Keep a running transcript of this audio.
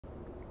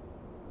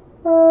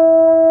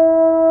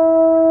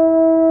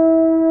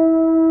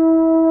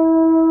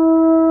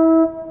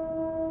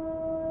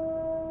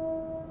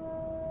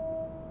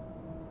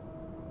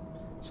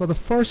So the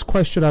first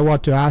question I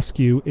want to ask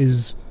you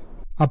is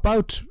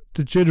about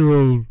the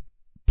general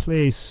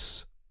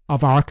place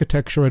of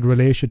architecture in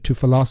relation to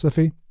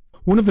philosophy.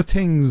 One of the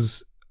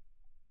things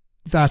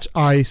that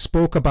I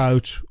spoke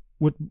about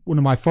with one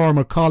of my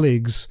former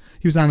colleagues,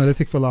 he was an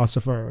analytic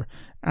philosopher,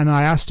 and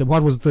I asked him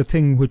what was the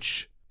thing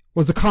which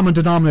was the common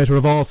denominator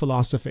of all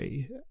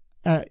philosophy.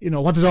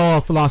 What did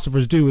all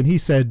philosophers do? And he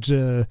said,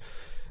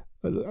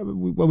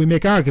 we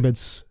make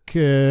arguments,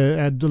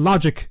 and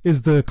logic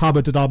is the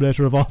common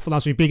denominator of all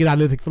philosophy. Being an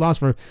analytic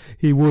philosopher,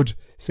 he would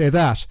say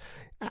that.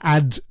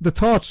 And the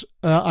thought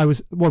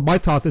my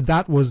thought in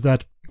that was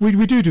that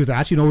we do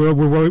that. We're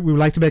worried, we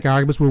like to make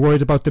arguments. We're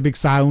worried about them being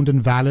sound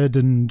and valid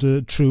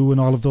and true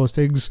and all of those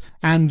things.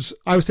 And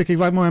I was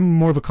thinking, I'm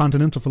more of a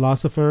continental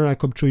philosopher. I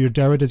come through your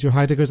Derridas, your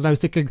Heideggers, and I was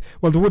thinking,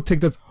 well, the one thing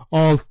that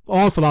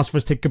all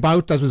philosophers think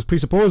about, that was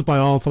presupposed by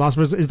all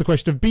philosophers, is the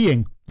question of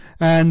being.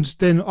 And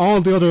then all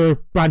the other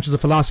branches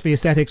of philosophy,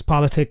 aesthetics,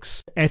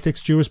 politics,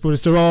 ethics,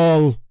 jurisprudence, they're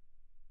all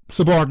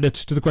subordinate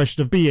to the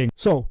question of being.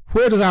 So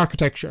where does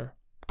architecture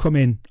come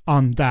in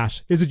on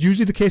that? Is it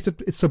usually the case that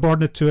it's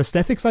subordinate to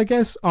aesthetics, I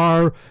guess,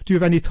 or do you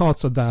have any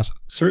thoughts on that?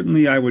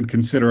 Certainly I would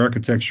consider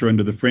architecture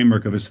under the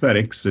framework of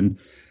aesthetics. And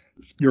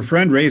your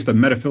friend raised a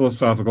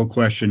metaphilosophical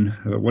question.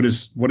 What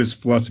does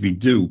philosophy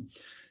do?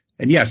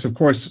 And yes, of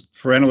course,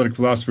 for analytic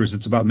philosophers,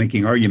 it's about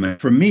making argument.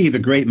 For me, the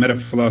great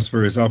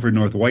metaphilosopher is Alfred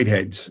North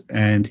Whitehead,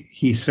 and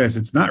he says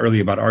it's not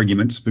really about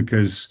arguments,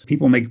 because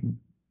people make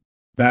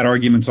bad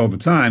arguments all the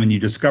time, and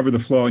you discover the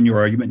flaw in your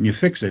argument and you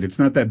fix it. It's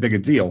not that big a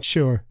deal.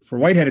 Sure. For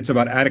Whitehead, it's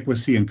about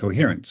adequacy and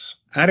coherence.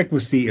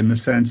 Adequacy in the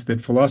sense that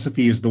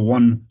philosophy is the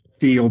one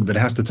field that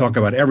has to talk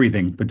about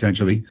everything,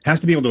 potentially, has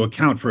to be able to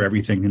account for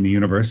everything in the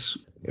universe,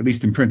 at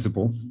least in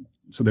principle.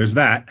 So there's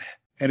that.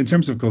 And in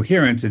terms of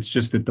coherence, it's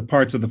just that the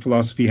parts of the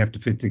philosophy have to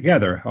fit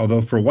together.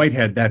 Although for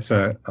Whitehead, that's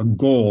a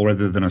goal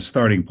rather than a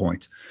starting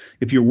point.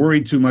 If you're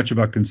worried too much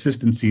about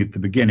consistency at the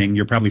beginning,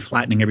 you're probably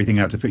flattening everything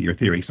out to fit your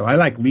theory. So I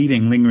like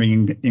leaving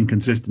lingering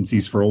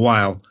inconsistencies for a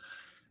while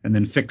and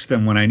then fix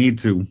them when I need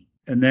to.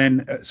 And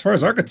then as far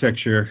as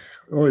architecture,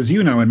 well, as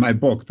you know, in my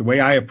book, the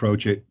way I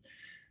approach it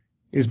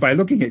is by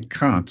looking at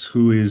Kant,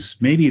 who is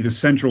maybe the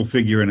central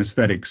figure in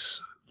aesthetics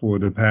for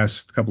the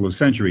past couple of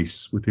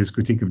centuries with his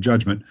critique of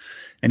judgment.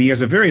 And he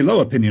has a very low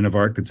opinion of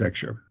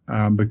architecture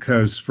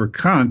because for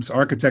Kant,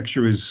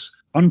 architecture is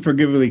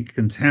unforgivably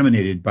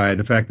contaminated by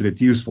the fact that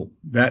it's useful.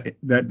 That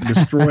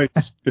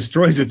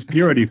destroys its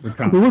purity for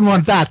Kant. We wouldn't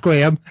want that,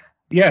 Graham.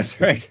 Yes,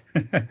 right.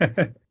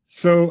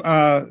 So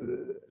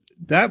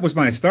that was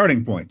my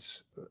starting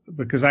point,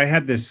 because I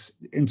had this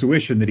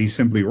intuition that he's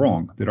simply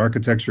wrong, that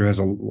architecture has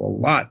a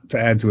lot to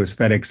add to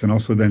aesthetics and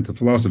also then to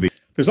philosophy.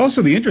 There's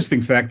also the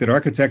interesting fact that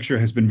architecture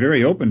has been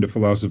very open to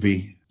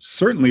philosophy,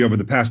 certainly over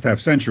the past half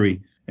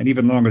century, and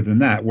even longer than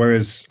that,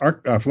 whereas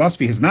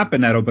philosophy has not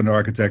been that open to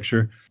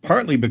architecture,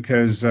 partly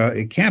because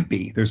it can't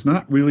be. There's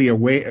not really a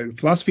way.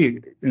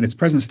 Philosophy in its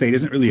present state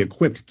isn't really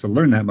equipped to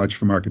learn that much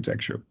from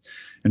architecture.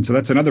 And so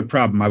that's another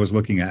problem I was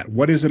looking at.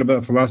 What is it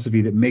about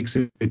philosophy that makes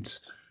it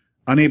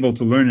unable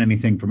to learn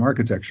anything from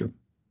architecture?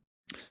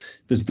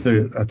 There's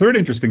a third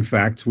interesting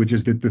fact, which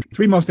is that the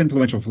three most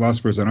influential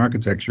philosophers on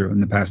architecture in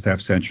the past half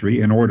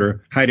century, in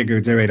order,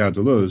 Heidegger, Derrida,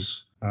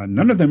 Deleuze,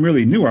 none of them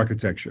really knew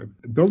architecture.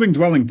 Building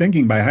Dwelling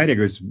Thinking by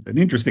Heidegger is an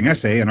interesting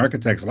essay, and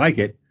architects like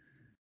it.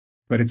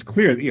 But it's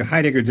clear that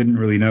Heidegger didn't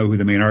really know who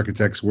the main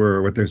architects were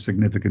or what their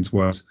significance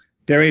was.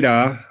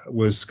 Derrida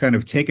was kind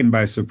of taken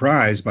by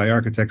surprise by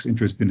architects'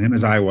 interest in him,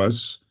 as I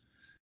was.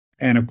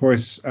 And of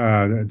course,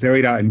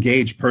 Derrida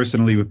engaged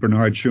personally with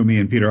Bernhard Tschumi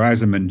and Peter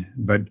Eisenman,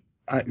 but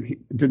it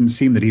didn't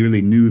seem that he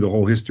really knew the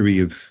whole history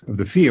of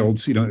the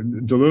fields.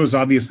 Deleuze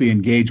obviously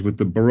engaged with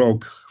the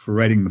Baroque for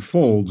writing the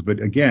Folds, but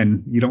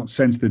again, you don't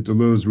sense that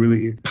Deleuze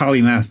really,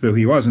 polymath though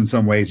he was in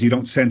some ways, you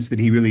don't sense that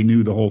he really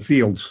knew the whole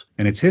field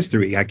and its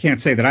history. I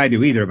can't say that I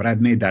do either, but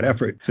I've made that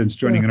effort since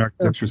joining an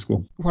architecture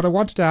school. What I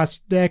wanted to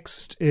ask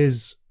next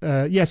is,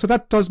 so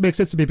that does make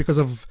sense to me, because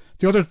of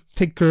the other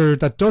thinker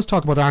that does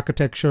talk about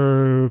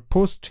architecture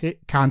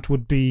post-Kant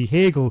would be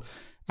Hegel.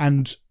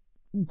 And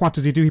what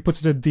does he do? He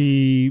puts it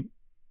in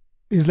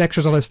his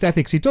lectures on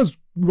aesthetics. He does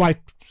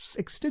write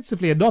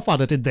extensively enough on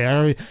it in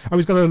there.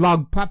 He's got a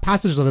long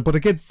passages on it. But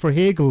again, for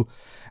Hegel,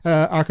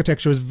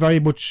 architecture is very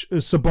much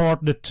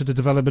subordinate to the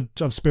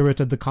development of spirit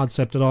and the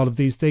concept and all of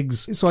these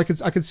things. So I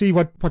can see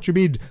what you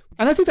mean,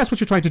 and I think that's what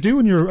you're trying to do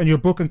in your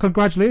book. And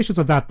congratulations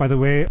on that, by the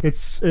way.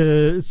 It's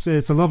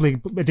a lovely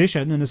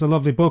edition and it's a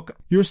lovely book.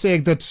 You're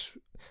saying that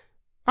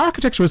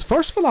architecture is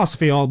first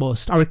philosophy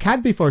almost, or it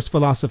can be first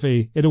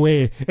philosophy in a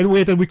way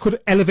that we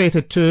could elevate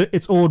it to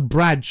its own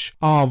branch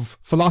of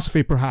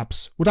philosophy,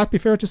 perhaps. Would that be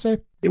fair to say?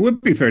 It would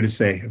be fair to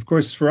say. Of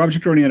course, for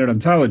object-oriented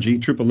ontology,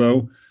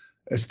 O,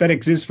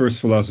 aesthetics is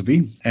first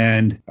philosophy,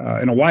 and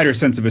in a wider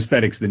sense of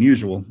aesthetics than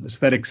usual.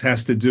 Aesthetics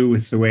has to do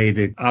with the way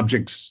that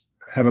objects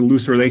have a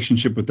loose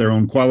relationship with their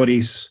own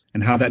qualities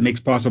and how that makes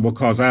possible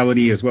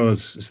causality as well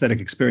as aesthetic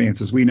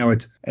experience as we know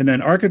it. And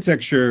then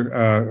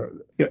architecture,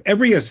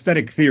 every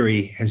aesthetic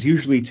theory has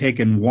usually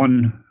taken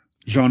one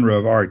genre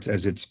of art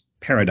as its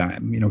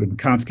paradigm. In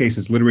Kant's case,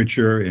 it's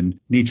literature. In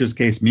Nietzsche's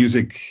case,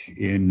 music.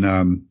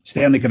 In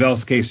Stanley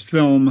Cavell's case,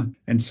 film.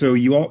 And so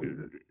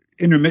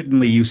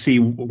intermittently, you see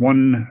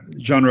one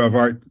genre of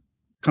art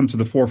come to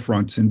the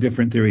forefront in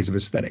different theories of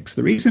aesthetics.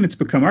 The reason it's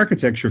become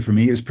architecture for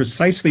me is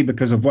precisely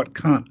because of what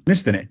Kant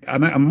missed in it.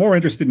 I'm more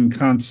interested in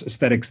Kant's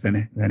aesthetics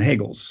than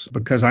Hegel's,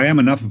 because I am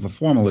enough of a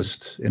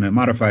formalist in a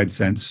modified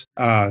sense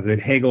that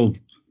Hegel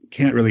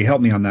can't really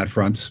help me on that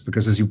front,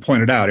 because as you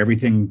pointed out,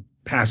 everything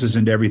passes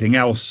into everything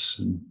else,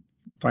 and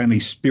finally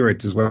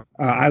spirit as well.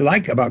 I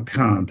like about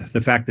Kant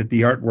the fact that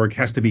the artwork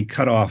has to be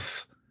cut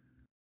off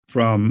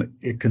from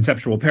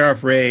conceptual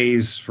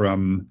paraphrase,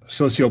 from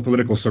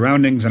socio-political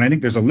surroundings. And I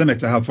think there's a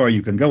limit to how far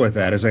you can go with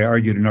that. As I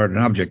argued in Art and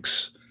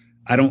Objects,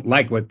 I don't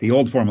like what the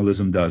old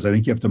formalism does. I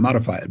think you have to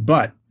modify it.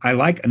 But I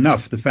like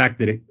enough the fact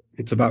that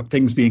it's about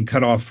things being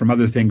cut off from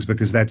other things,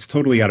 because that's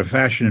totally out of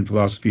fashion in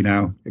philosophy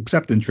now,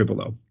 except in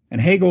Tripolo. And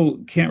Hegel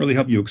can't really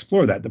help you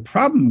explore that. The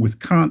problem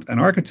with Kant and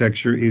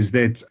architecture is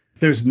that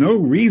there's no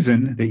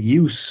reason that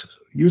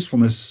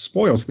usefulness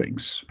spoils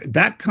things.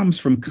 That comes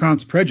from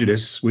Kant's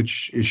prejudice,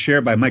 which is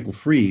shared by Michael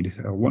Fried,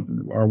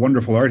 our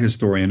wonderful art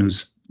historian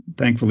who's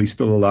thankfully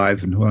still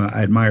alive and who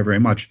I admire very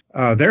much.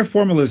 Their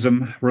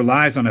formalism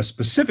relies on a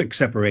specific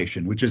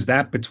separation, which is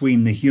that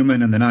between the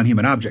human and the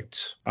non-human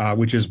object,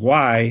 which is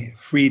why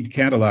Fried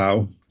can't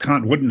allow,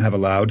 Kant wouldn't have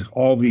allowed,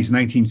 all these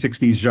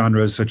 1960s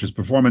genres such as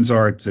performance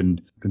art and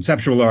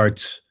conceptual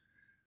art,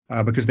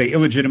 because they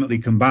illegitimately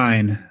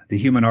combine the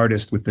human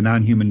artist with the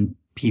non-human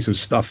piece of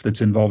stuff that's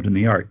involved in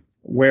the art.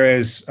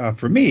 Whereas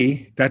for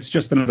me, that's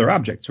just another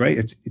object, right?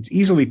 It's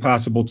easily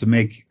possible to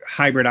make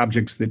hybrid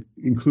objects that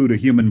include a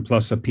human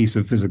plus a piece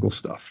of physical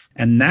stuff.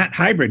 And that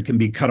hybrid can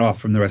be cut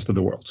off from the rest of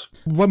the world.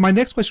 Well, my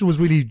next question was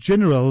really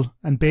general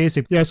and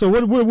basic. Yeah, so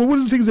one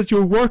of the things that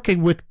you're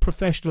working with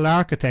professional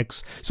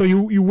architects. So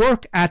you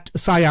work at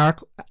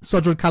SciArc,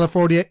 Southern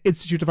California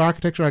Institute of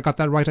Architecture. I got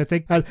that right, I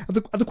think. And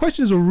the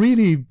question is a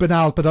really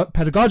banal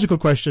pedagogical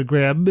question,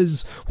 Graham,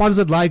 is what is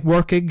it like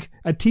working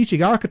and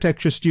teaching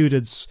architecture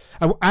students?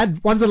 And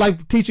what is it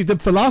like teaching them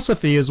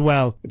philosophy as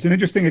well? It's an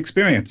interesting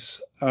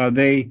experience.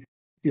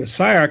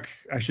 SciArc,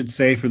 I should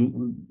say, for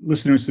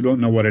listeners who don't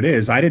know what it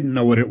is, I didn't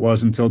know what it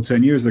was until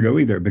 10 years ago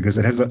either, because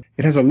it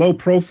has a low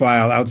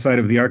profile outside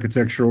of the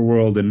architectural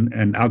world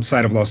and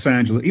outside of Los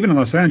Angeles. Even in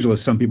Los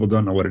Angeles, some people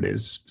don't know what it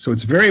is. So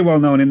it's very well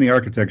known in the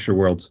architecture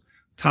world,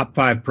 top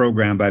 5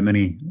 program by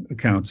many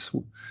accounts,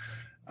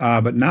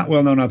 but not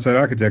well known outside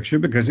architecture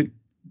because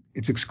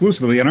it's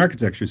exclusively an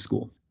architecture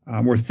school.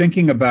 We're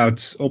thinking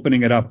about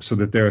opening it up so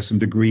that there are some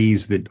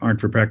degrees that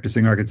aren't for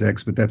practicing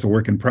architects, but that's a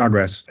work in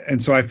progress.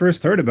 And so I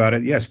first heard about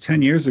it,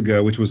 10 years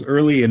ago, which was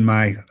early in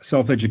my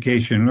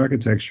self-education in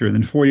architecture. And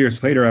then 4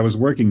 years later, I was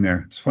working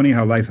there. It's funny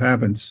how life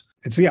happens.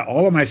 And so,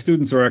 all of my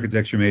students are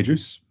architecture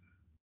majors.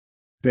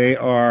 They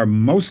are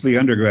mostly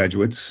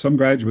undergraduates. Some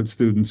graduate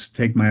students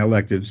take my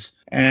electives.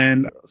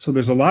 And so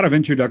there's a lot of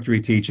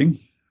introductory teaching,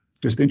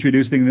 just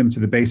introducing them to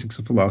the basics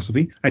of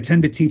philosophy. I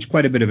tend to teach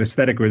quite a bit of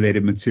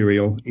aesthetic-related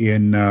material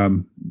in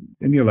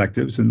the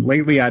electives. And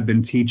lately I've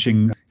been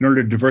teaching, in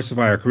order to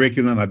diversify our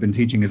curriculum, I've been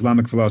teaching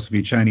Islamic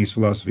philosophy, Chinese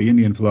philosophy,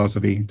 Indian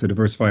philosophy to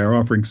diversify our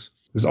offerings,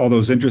 because all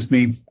those interest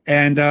me.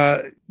 And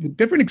the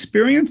different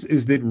experience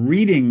is that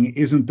reading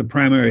isn't the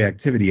primary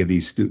activity of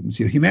these students.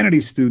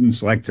 Humanities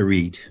students like to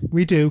read.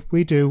 We do.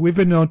 We've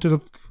been known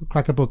to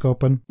crack a book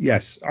open.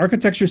 Yes.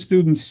 Architecture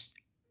students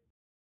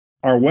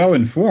are well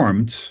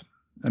informed,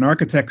 and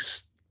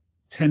architects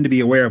tend to be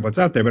aware of what's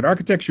out there, but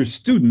architecture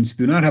students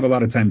do not have a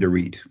lot of time to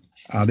read.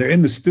 They're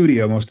in the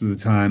studio most of the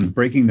time,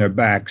 breaking their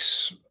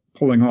backs,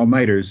 pulling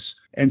all-nighters.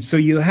 And so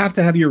you have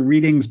to have your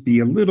readings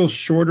be a little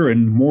shorter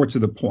and more to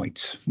the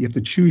point. You have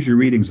to choose your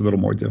readings a little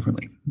more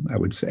differently, I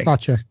would say.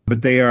 Gotcha.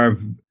 But they are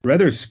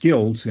rather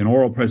skilled in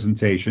oral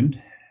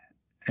presentation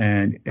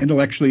and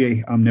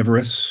intellectually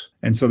omnivorous.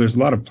 And so there's a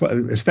lot of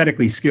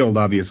aesthetically skilled,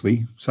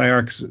 obviously.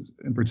 SciArc's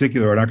in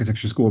particular, an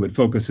architecture school that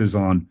focuses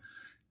on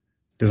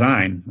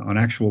design, on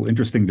actual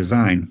interesting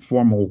design,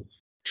 formal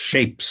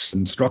shapes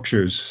and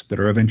structures that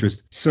are of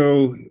interest.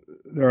 So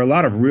there are a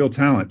lot of real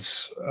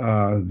talents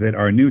that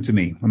are new to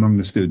me among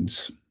the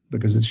students,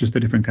 because it's just a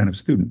different kind of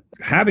student.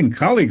 Having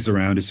colleagues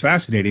around is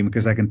fascinating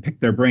because I can pick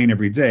their brain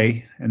every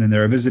day, and then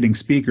there are visiting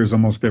speakers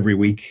almost every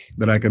week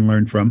that I can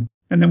learn from.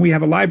 And then we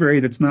have a library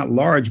that's not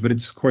large, but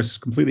it's, of course,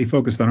 completely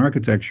focused on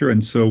architecture.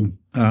 And so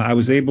I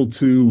was able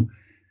to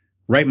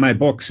write my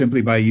book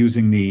simply by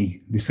using the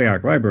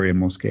SciArc library in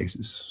most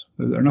cases.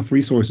 There are enough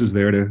resources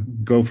there to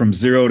go from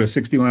 0 to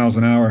 60 miles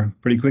an hour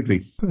pretty quickly.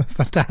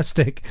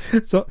 Fantastic.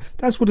 So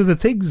that's one of the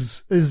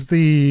things, is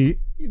the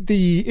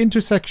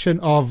intersection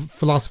of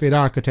philosophy and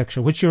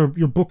architecture, which your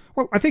book,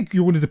 well, I think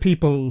you're one of the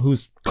people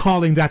who's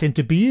calling that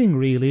into being,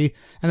 really.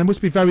 And it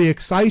must be very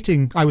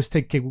exciting. I was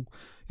thinking,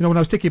 when I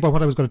was thinking about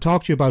what I was going to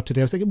talk to you about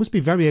today, I was thinking it must be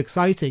very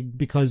exciting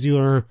because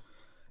you're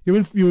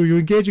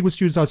engaging with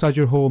students outside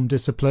your home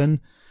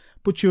discipline,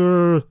 but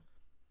you're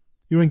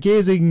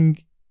engaging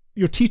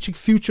you're teaching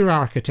future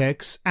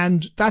architects,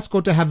 and that's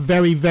going to have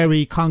very,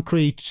 very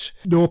concrete,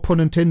 no pun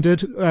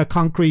intended,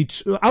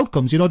 concrete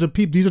outcomes. You know,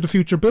 these are the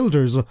future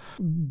builders.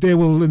 They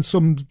will, in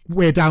some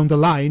way down the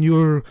line,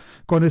 you're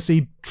going to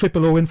see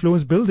triple O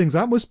influenced buildings.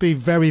 That must be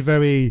very,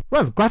 very,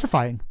 well,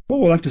 gratifying. Well,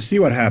 we'll have to see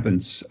what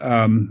happens.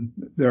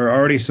 There are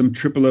already some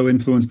triple O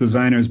influenced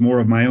designers, more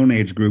of my own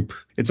age group.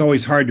 It's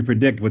always hard to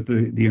predict what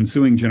the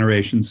ensuing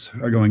generations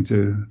are going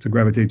to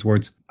gravitate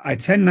towards. I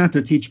tend not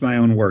to teach my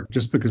own work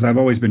just because I've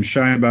always been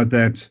shy about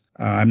that.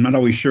 I'm not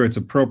always sure it's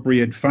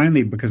appropriate.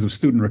 Finally, because of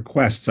student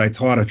requests, I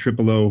taught a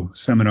triple O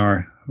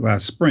seminar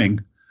last spring,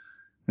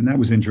 and that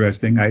was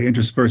interesting. I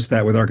interspersed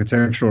that with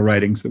architectural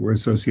writings that were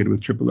associated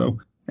with triple O.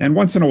 And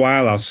once in a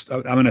while,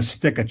 I'm going to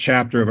stick a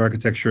chapter of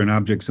architecture and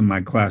objects in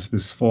my class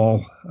this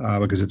fall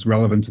because it's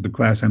relevant to the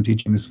class I'm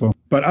teaching this fall.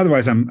 But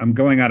otherwise, I'm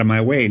going out of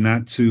my way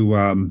not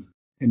to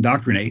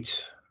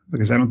indoctrinate,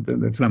 because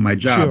that's not my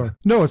job. Sure.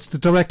 No, it's the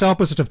direct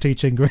opposite of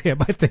teaching,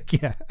 Graham, I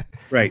think, yeah.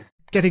 Right.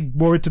 Getting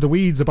more into the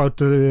weeds about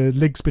the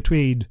links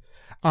between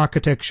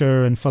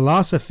architecture and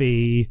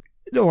philosophy,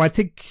 no, I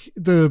think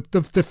the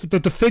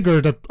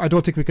figure that I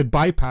don't think we could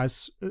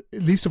bypass,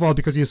 least of all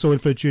because he is so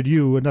influential in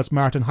you, and that's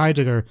Martin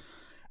Heidegger.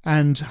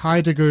 And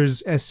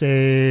Heidegger's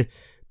essay,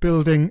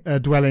 Building,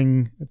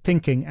 Dwelling,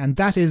 Thinking. And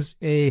that is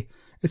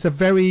it's a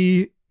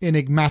very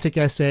enigmatic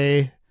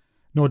essay,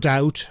 no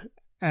doubt.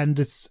 And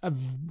it's a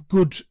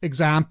good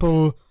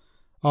example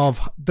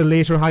of the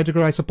later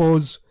Heidegger, I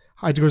suppose.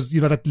 Heidegger's,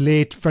 that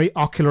late, very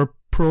ocular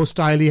prose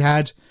style he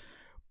had.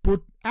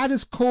 But at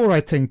its core,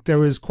 I think,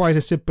 there is quite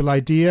a simple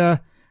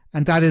idea,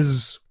 and that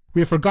is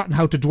we have forgotten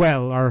how to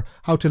dwell or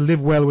how to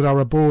live well with our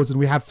abodes, and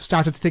we have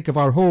started to think of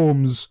our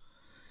homes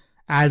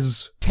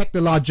as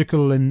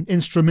technological and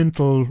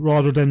instrumental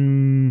rather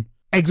than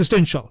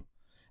existential.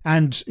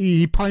 And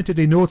he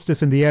pointedly notes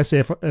this in the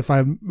essay, if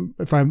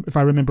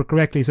I remember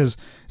correctly. He says,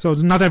 so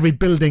not every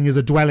building is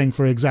a dwelling,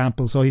 for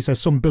example. So he says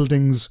some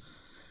buildings,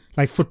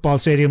 like football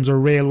stadiums or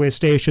railway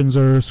stations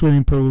or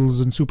swimming pools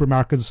and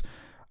supermarkets,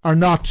 are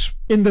not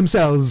in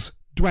themselves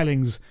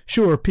dwellings.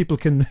 Sure, people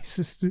can,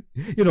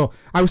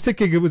 I was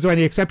thinking, was there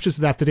any exceptions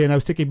to that today? And I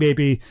was thinking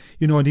maybe,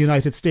 in the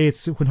United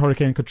States, when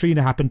Hurricane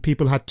Katrina happened,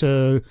 people had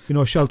to,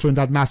 shelter in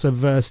that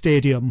massive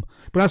stadium.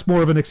 But that's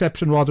more of an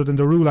exception rather than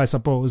the rule, I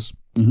suppose.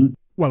 Mm-hmm.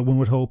 Well, one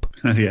would hope.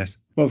 Yes.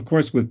 Well, of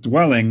course, with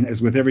dwelling,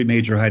 as with every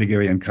major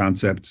Heideggerian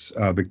concept,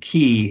 the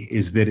key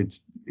is that it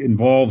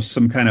involves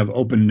some kind of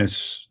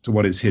openness to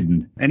what is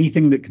hidden.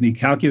 Anything that can be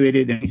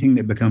calculated, anything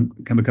that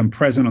can become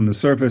present on the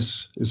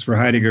surface is for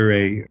Heidegger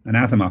an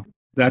anathema.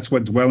 That's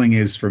what dwelling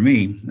is for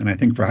me, and I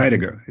think for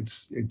Heidegger.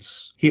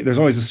 There's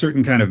always a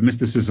certain kind of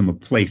mysticism of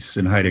place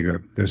in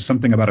Heidegger. There's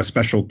something about a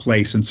special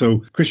place, and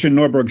so Christian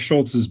Norberg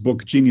Scholz's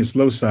book Genius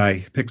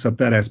Loci picks up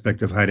that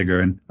aspect of Heidegger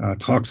and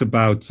talks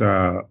about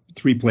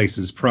three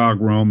places: Prague,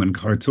 Rome, and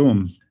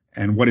Khartoum,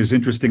 and what is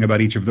interesting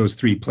about each of those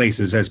three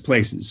places as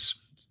places.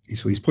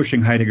 So he's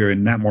pushing Heidegger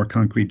in that more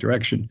concrete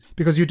direction.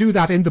 Because you do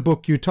that in the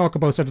book, you talk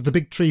about sort of the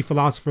big three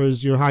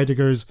philosophers, your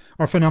Heideggers,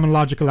 or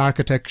phenomenological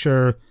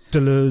architecture,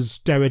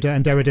 Deleuze, Derrida,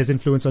 and Derrida's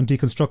influence on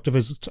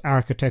deconstructivist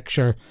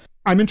architecture.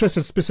 I'm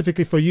interested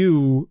specifically for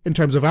you, in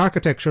terms of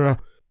architecture,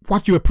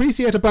 what you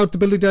appreciate about the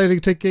building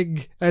dialectic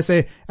thinking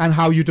essay and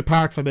how you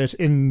depart from it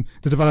in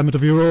the development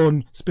of your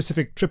own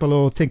specific triple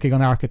O thinking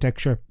on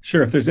architecture.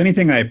 Sure. If there's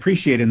anything I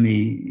appreciate in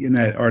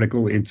that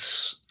article,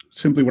 it's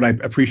simply what I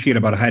appreciate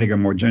about Heidegger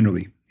more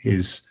generally.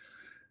 His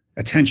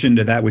attention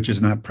to that which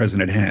is not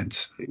present at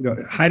hand.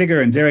 Heidegger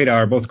and Derrida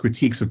are both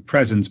critiques of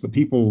presence, but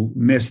people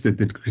miss that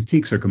the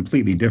critiques are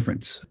completely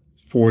different.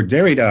 For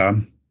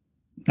Derrida,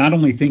 not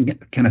only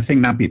can a thing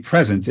not be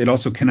present, it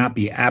also cannot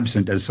be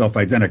absent as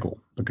self-identical,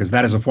 because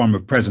that is a form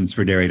of presence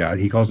for Derrida.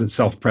 He calls it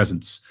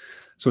self-presence.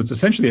 So it's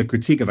essentially a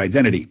critique of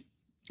identity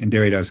in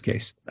Derrida's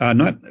case.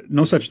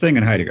 No such thing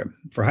in Heidegger.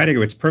 For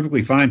Heidegger, it's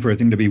perfectly fine for a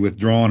thing to be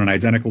withdrawn and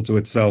identical to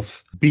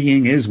itself.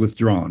 Being is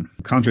withdrawn.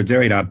 Contra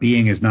Derrida,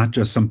 being is not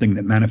just something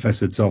that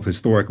manifests itself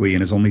historically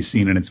and is only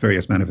seen in its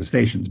various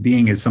manifestations.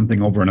 Being is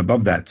something over and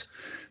above that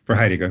for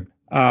Heidegger.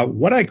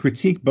 What I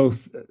critique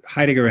both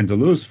Heidegger and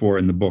Deleuze for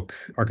in the book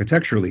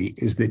architecturally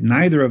is that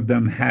neither of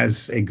them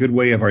has a good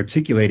way of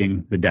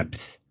articulating the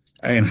depth.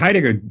 In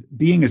Heidegger,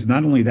 being is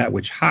not only that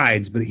which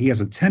hides, but he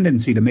has a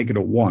tendency to make it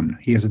a one.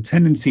 He has a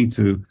tendency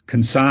to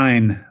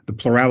consign the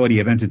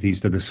plurality of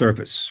entities to the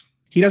surface.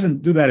 He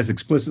doesn't do that as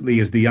explicitly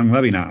as the young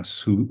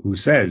Levinas, who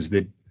says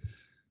that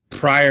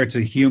prior to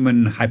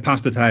human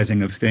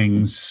hypostatizing of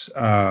things,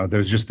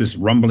 there's just this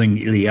rumbling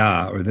il y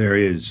a, or there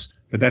is.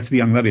 But that's the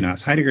young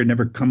Levinas. Heidegger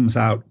never comes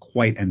out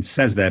quite and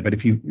says that. But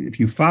if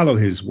you follow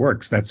his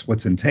works, that's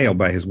what's entailed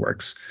by his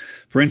works.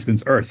 For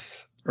instance, Earth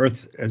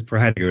for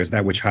Heidegger is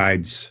that which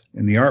hides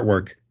in the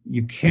artwork.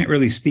 You can't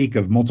really speak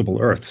of multiple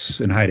Earths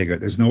in Heidegger.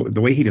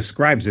 The way he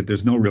describes it,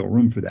 there's no real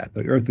room for that.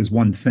 The Earth is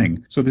one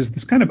thing. So there's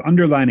this kind of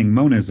underlying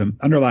monism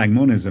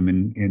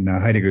in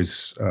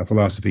Heidegger's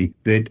philosophy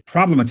that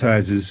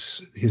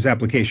problematizes his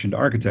application to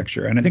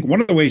architecture. And I think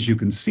one of the ways you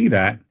can see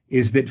that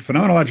is that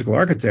phenomenological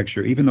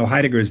architecture, even though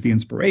Heidegger is the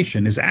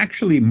inspiration, is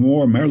actually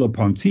more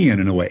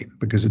Merleau-Pontian in a way,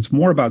 because it's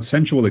more about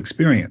sensual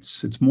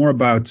experience. It's more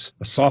about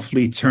a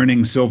softly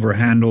turning silver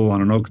handle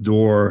on an oak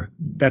door.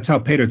 That's how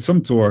Peter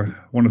Zumthor,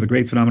 one of the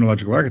great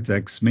phenomenological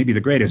architects, maybe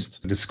the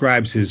greatest,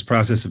 describes his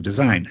process of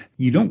design.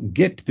 You don't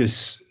get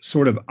this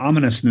sort of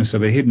ominousness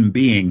of a hidden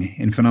being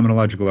in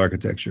phenomenological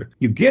architecture.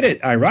 You get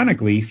it,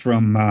 ironically,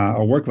 from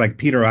a work like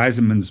Peter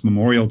Eisenman's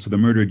Memorial to the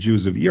Murdered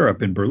Jews of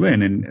Europe in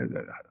Berlin, and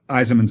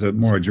Eisenman's a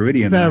more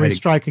Derridian. Very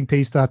striking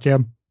piece, that,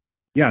 Jim.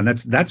 Yeah, and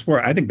that's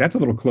where I think that's a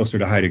little closer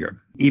to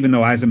Heidegger, even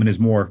though Eisenman is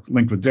more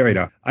linked with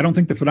Derrida. I don't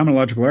think the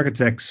phenomenological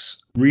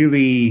architects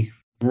really,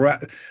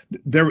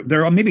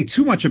 there are maybe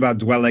too much about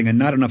dwelling and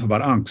not enough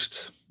about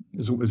angst,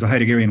 is a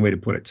Heideggerian way to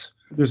put it.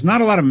 There's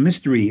not a lot of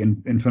mystery in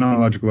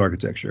phenomenological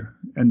architecture,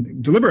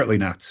 and deliberately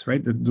not,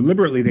 right?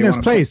 Deliberately they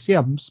want place,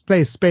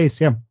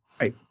 space, yeah.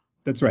 Right,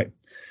 that's right.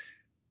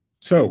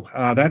 So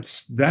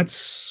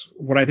that's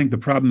what I think the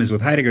problem is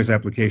with Heidegger's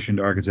application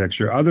to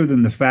architecture, other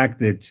than the fact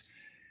that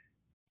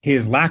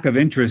his lack of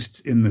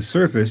interest in the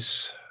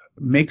surface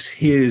makes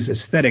his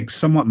aesthetic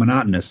somewhat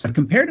monotonous. I've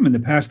compared him in the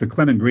past to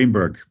Clement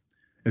Greenberg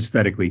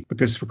aesthetically,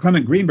 because for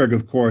Clement Greenberg,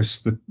 of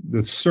course,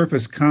 the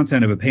surface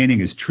content of a painting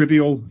is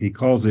trivial. He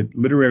calls it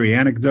literary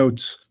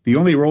anecdotes. The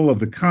only role of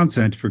the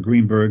content for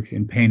Greenberg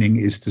in painting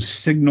is to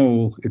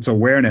signal its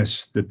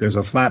awareness that there's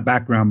a flat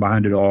background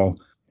behind it all.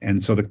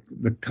 And so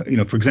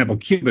for example,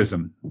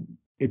 Cubism,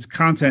 its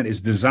content is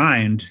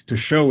designed to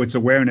show its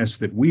awareness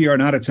that we are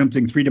not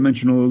attempting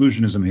three-dimensional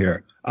illusionism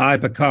here. I,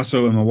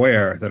 Picasso, am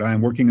aware that I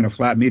am working in a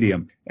flat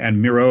medium,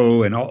 and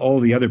Miro and all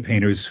the other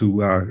painters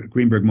who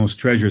Greenberg most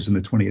treasures in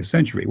the 20th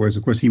century, whereas,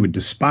 of course, he would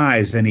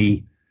despise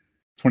any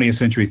 20th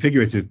century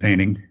figurative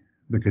painting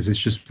because it's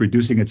just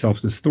reducing itself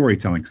to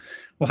storytelling.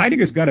 Well,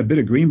 Heidegger's got a bit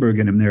of Greenberg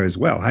in him there as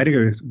well.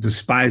 Heidegger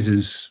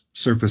despises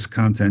surface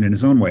content in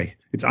his own way.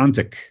 It's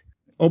ontic.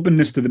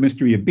 Openness to the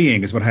mystery of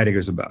being is what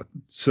Heidegger's about.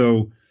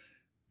 So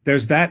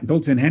there's that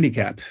built-in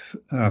handicap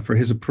for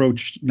his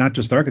approach, not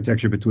just to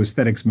architecture, but to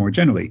aesthetics more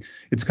generally.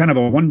 It's kind of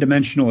a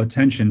one-dimensional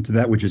attention to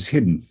that which is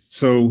hidden.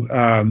 So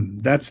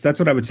that's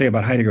what I would say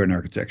about Heidegger and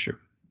architecture.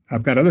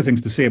 I've got other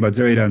things to say about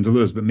Derrida and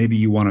Deleuze, but maybe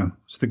you want to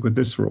stick with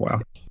this for a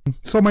while.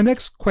 So my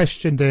next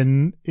question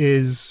then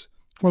is,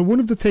 well,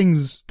 one of the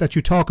things that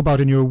you talk about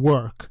in your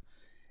work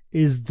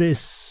is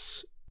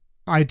this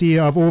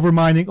idea of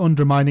overmining,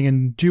 undermining,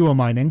 and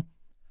duomining.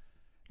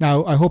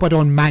 Now, I hope I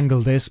don't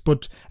mangle this,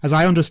 but as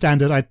I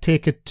understand it, I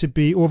take it to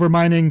be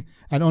overmining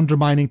and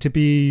undermining to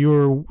be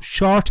your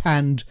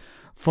shorthand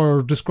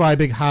for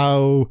describing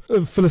how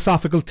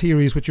philosophical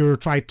theories, which you're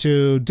trying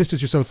to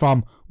distance yourself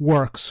from,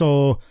 work.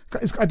 So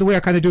the way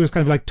I kind of do it is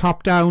kind of like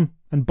top down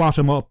and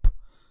bottom up.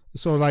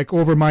 So like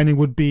overmining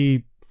would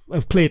be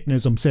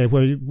Platonism, say,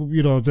 where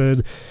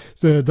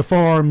the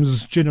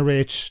forms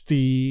generate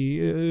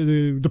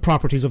the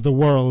properties of the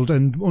world,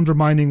 and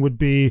undermining would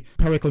be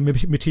empirical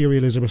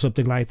materialism or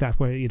something like that,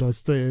 where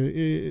it's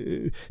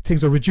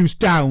things are reduced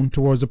down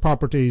towards the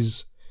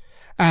properties.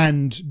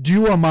 And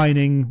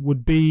duomining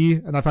would be,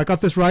 and if I got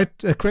this right,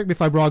 correct me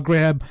if I'm wrong,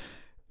 Graham,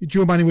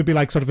 duomining would be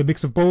like sort of a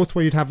mix of both,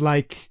 where you'd have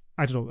like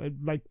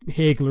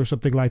Hegel or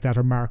something like that,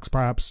 or Marx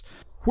perhaps.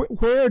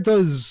 Where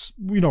does,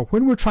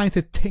 when we're trying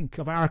to think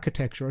of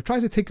architecture or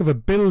trying to think of a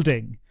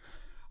building,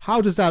 how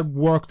does that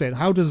work then?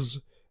 How does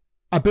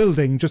a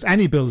building, just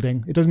any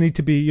building, it doesn't need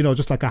to be,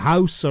 just like a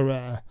house or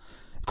it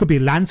could be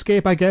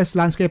landscape, I guess,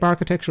 landscape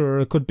architecture, or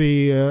it could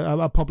be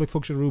a public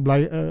function room,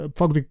 like a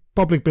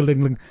public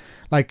building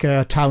like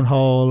a town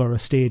hall or a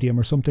stadium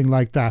or something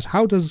like that.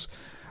 How does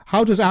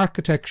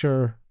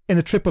architecture in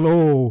a triple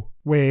O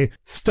way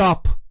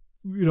stop,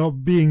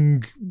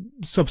 being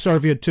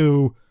subservient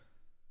to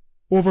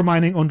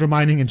overmining,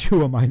 undermining, and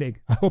duomining?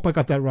 I hope I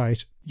got that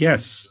right.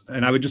 Yes,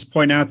 and I would just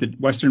point out that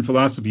Western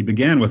philosophy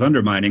began with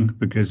undermining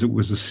because it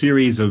was a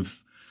series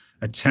of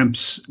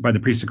attempts by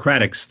the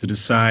pre-Socratics to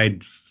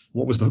decide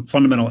what was the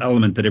fundamental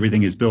element that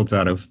everything is built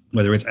out of,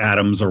 whether it's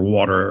atoms or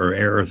water or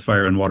air, earth,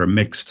 fire, and water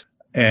mixed.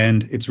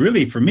 And it's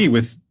really, for me,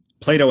 with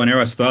Plato and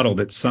Aristotle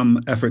that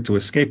some effort to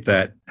escape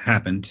that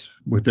happened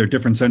with their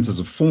different senses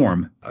of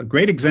form. A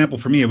great example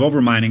for me of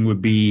overmining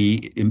would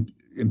be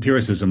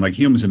empiricism, like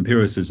Hume's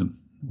empiricism,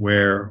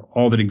 where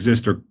all that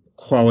exists are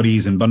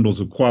qualities and bundles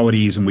of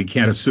qualities, and we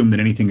can't assume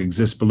that anything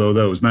exists below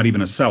those, not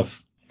even a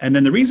self. And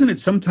then the reason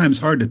it's sometimes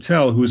hard to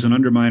tell who's an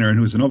underminer and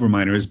who's an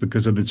overminer is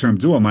because of the term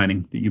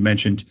duomining that you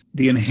mentioned.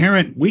 The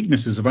inherent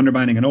weaknesses of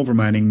undermining and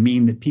overmining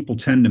mean that people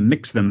tend to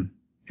mix them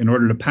in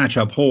order to patch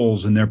up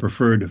holes in their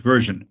preferred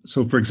version.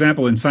 So, for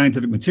example, in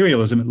scientific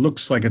materialism, it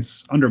looks like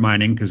it's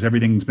undermining because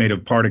everything's made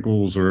of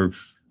particles or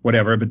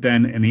whatever, but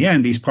then in the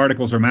end, these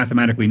particles are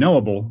mathematically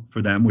knowable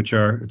for them, which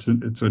are,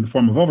 it's a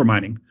form of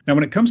overmining. Now,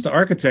 when it comes to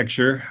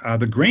architecture,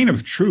 the grain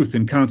of truth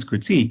in Kant's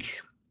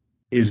critique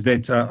is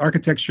that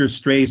architecture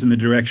strays in the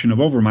direction of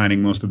overmining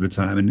most of the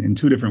time in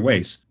two different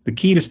ways. The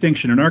key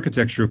distinction in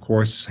architecture, of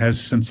course,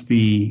 has since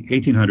the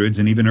 1800s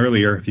and even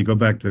earlier, if you go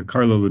back to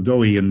Carlo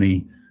Laddoli in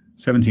the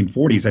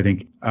 1740s, I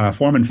think,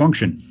 form and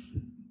function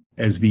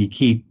as the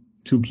key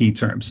two key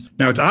terms.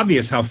 Now, it's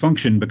obvious how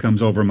function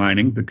becomes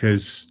overmining,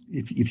 because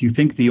if you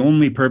think the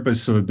only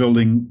purpose of a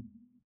building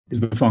is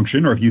the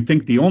function, or if you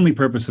think the only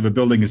purpose of a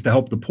building is to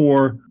help the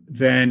poor,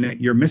 then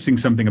you're missing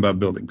something about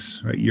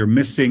buildings, right? You're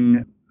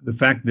missing the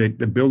fact that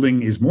the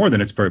building is more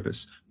than its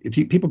purpose.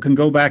 People can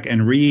go back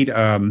and read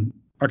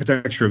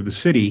Architecture of the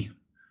City.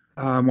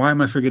 Why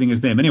am I forgetting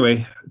his name?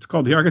 Anyway, it's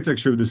called The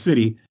Architecture of the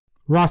City.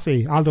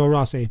 Aldo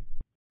Rossi.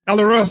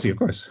 Aldo Rossi, of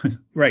course.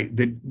 Right.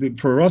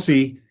 For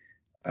Rossi,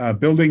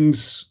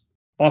 buildings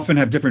often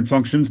have different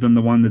functions than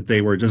the one that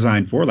they were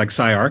designed for, like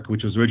SciArc,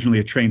 which was originally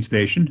a train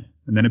station,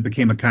 and then it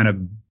became a kind of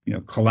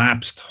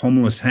collapsed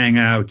homeless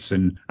hangouts.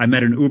 And I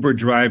met an Uber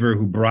driver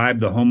who bribed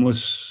the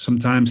homeless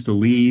sometimes to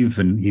leave,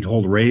 and he'd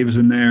hold raves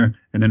in there.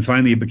 And then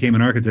finally it became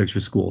an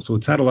architecture school. So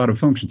it's had a lot of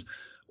functions.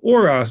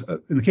 Or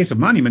in the case of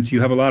monuments,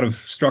 you have a lot of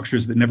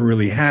structures that never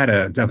really had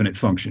a definite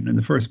function in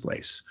the first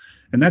place.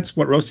 And that's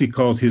what Rossi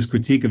calls his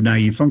critique of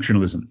naive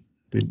functionalism,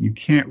 that you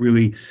can't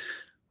really,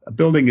 a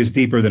building is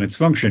deeper than its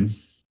function.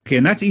 Okay,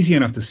 and that's easy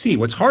enough to see.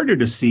 What's harder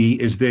to see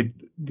is that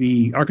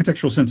the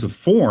architectural sense of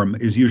form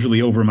is usually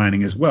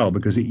overmining as well,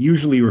 because it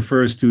usually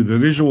refers to the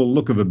visual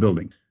look of a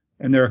building.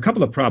 And there are a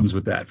couple of problems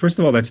with that. First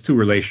of all, that's too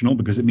relational,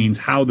 because it means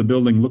how the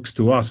building looks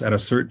to us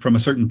from a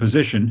certain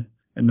position.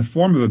 And the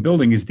form of a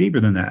building is deeper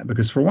than that,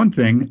 because for one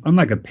thing,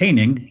 unlike a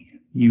painting,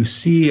 you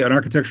see an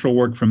architectural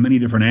work from many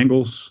different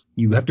angles.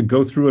 You have to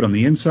go through it on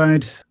the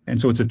inside. And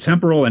so it's a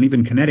temporal and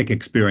even kinetic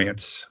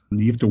experience.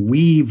 You have to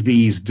weave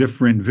these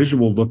different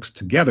visual looks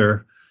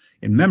together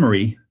in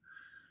memory.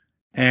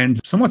 And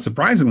somewhat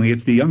surprisingly,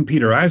 it's the young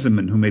Peter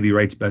Eisenman who maybe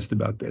writes best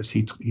about this.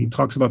 He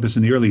talks about this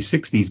in the early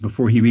 60s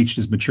before he reached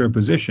his mature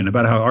position,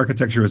 about how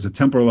architecture is a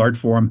temporal art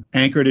form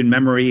anchored in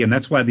memory. And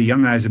that's why the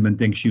young Eisenman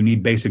thinks you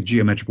need basic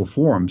geometrical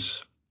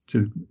forms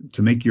to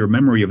make your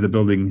memory of the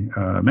building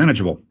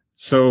manageable.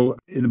 So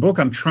in the book,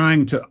 I'm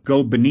trying to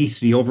go beneath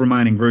the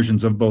overmining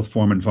versions of both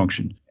form and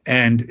function.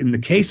 And in the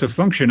case of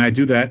function, I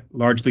do that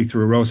largely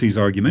through Rossi's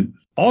argument.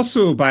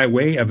 Also by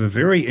way of a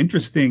very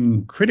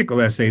interesting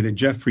critical essay that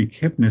Jeffrey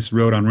Kipnis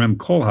wrote on Rem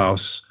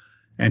Koolhaas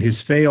and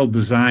his failed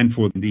design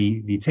for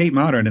the Tate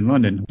Modern in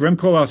London. Rem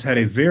Koolhaas had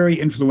a very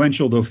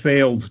influential, though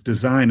failed,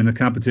 design in the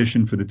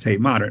competition for the Tate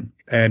Modern.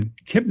 And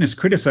Kipnis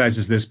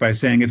criticizes this by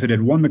saying if it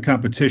had won the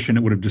competition,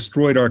 it would have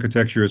destroyed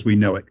architecture as we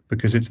know it,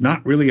 because it's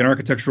not really an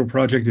architectural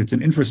project. It's an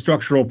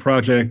infrastructural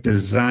project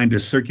designed to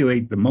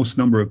circulate the most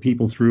number of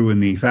people through in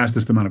the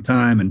fastest amount of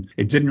time. And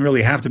it didn't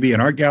really have to be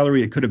an art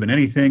gallery. It could have been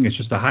anything. It's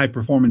just a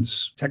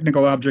high-performance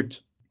technical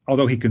object,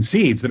 although he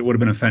concedes that it would have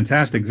been a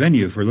fantastic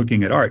venue for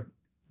looking at art.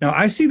 Now,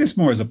 I see this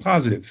more as a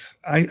positive.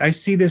 I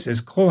see this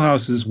as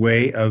Koolhaas's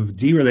way of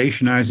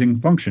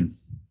derelationizing function,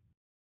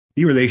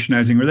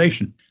 derelationizing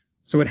relation.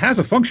 So it has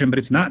a function, but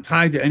it's not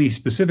tied to any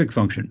specific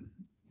function.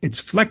 It's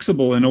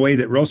flexible in a way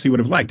that Rossi would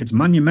have liked. It's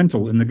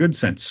monumental in the good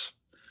sense,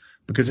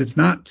 because it's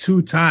not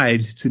too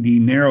tied to the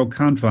narrow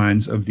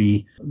confines of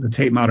the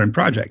Tate Modern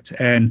project.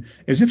 And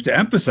as if to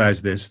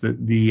emphasize this,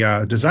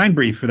 the design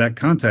brief for that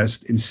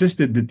contest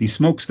insisted that the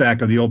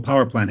smokestack of the old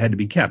power plant had to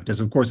be kept, as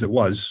of course it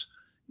was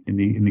in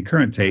the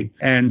current Tate.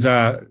 And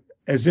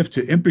as if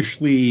to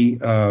impishly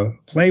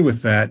play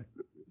with that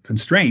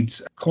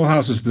constraint,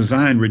 Koolhaas's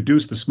design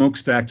reduced the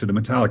smokestack to the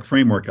metallic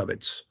framework of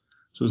it.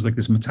 So it was like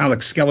this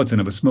metallic skeleton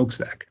of a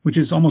smokestack, which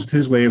is almost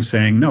his way of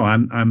saying, no,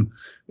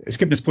 as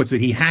Kipnis puts it,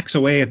 he hacks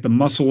away at the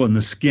muscle and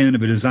the skin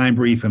of a design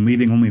brief and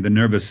leaving only the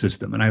nervous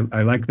system. And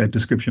I like that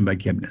description by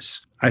Kipnis.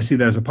 I see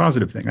that as a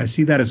positive thing. I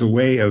see that as a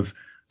way of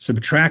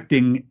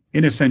subtracting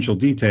inessential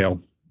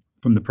detail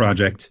from the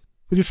project.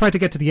 But you try to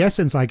get to the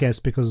essence, I guess,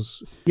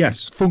 because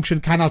yes, function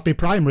cannot be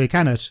primary,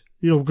 can it?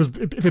 Because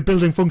if a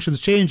building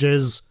functions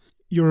changes,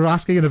 you're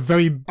asking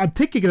I'm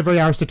thinking in a very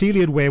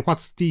Aristotelian way,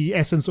 what's the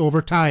essence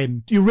over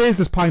time? You raise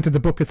this point in the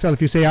book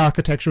itself. You say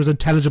architecture is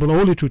intelligible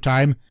only through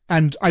time.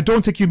 And I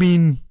don't think you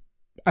mean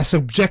a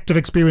subjective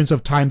experience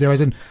of time there, as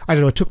in, I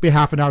don't know, it took me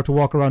half an hour to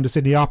walk around the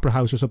Sydney Opera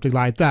House or something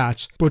like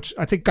that. But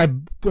I think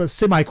I'm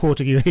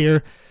semi-quoting you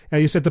here.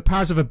 You said the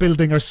parts of a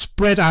building are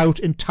spread out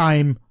in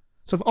time,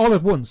 sort of all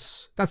at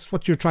once. That's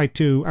what you're trying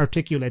to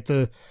articulate.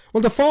 The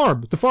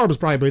form is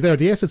primary there.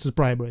 The essence is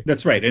primary.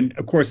 That's right. And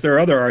of course, there are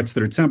other arts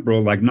that are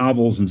temporal, like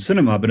novels and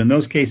cinema. But in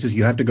those cases,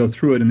 you have to go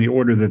through it in the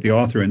order that the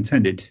author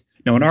intended.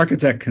 Now, an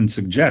architect can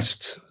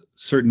suggest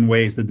certain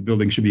ways that the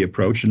building should be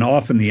approached, and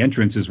often the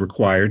entrance is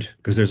required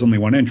because there's only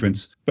one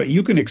entrance. But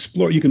you can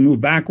explore, you can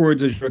move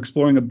backwards as you're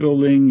exploring a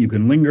building, you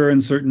can linger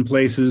in certain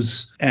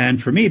places.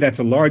 And for me, that's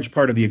a large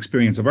part of the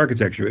experience of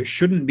architecture. It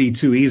shouldn't be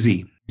too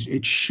easy.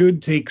 It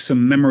should take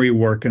some memory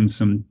work and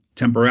some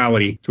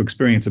temporality to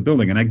experience a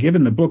building. And I give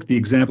in the book the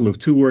example of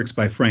two works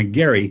by Frank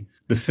Gehry,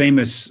 the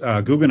famous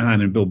Guggenheim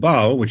in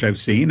Bilbao, which I've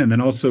seen, and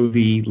then also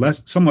the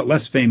somewhat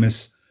less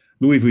famous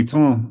Louis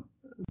Vuitton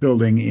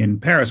building in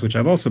Paris, which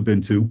I've also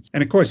been to.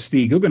 And of course,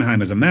 the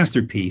Guggenheim is a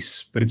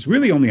masterpiece, but it's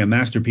really only a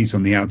masterpiece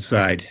on the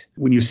outside.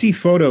 When you see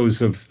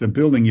photos of the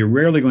building, you're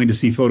rarely going to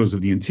see photos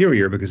of the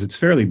interior because it's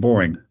fairly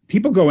boring.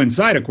 People go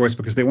inside, of course,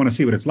 because they want to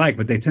see what it's like,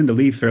 but they tend to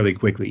leave fairly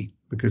quickly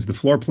because the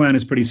floor plan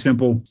is pretty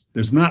simple.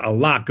 There's not a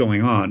lot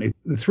going on.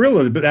 The thrill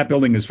of that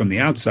building is from the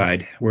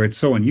outside, where it's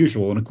so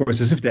unusual. And of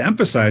course, as if to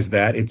emphasize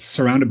that, it's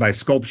surrounded by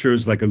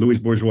sculptures like a Louis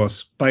Bourgeois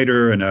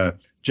spider and a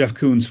Jeff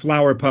Koons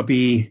flower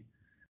puppy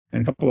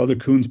and a couple other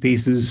Koons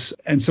pieces.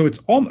 And so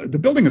the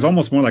building is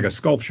almost more like a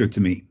sculpture to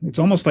me. It's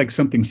almost like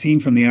something seen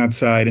from the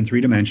outside in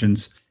 3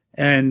 dimensions.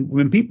 And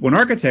when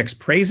architects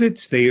praise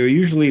it, they are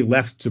usually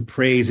left to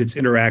praise its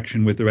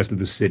interaction with the rest of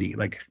the city,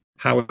 like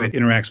how it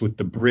interacts with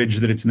the bridge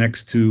that it's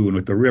next to and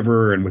with the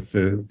river and with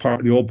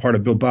the old part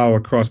of Bilbao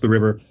across the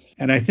river.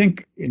 And I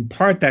think in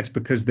part that's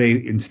because they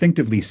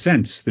instinctively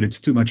sense that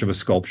it's too much of a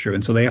sculpture,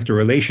 and so they have to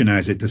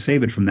relationize it to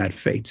save it from that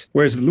fate.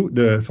 Whereas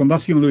the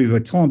Fondation Louis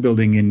Vuitton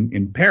building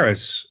in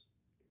Paris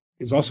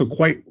is also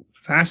quite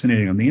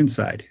fascinating on the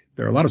inside.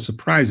 There are a lot of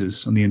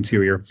surprises on the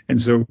interior.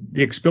 And so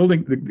the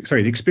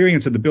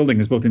experience of the building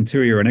is both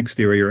interior and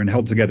exterior and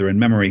held together in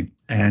memory.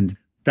 And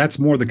that's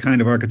more the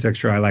kind of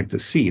architecture I like to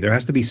see. There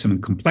has to be some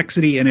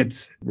complexity in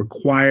it,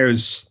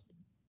 requires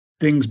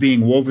things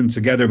being woven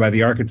together by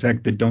the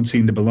architect that don't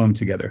seem to belong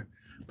together,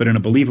 but in a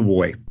believable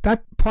way.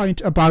 That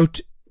point about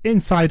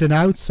inside and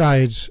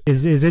outside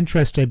is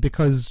interesting,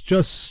 because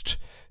just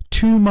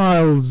 2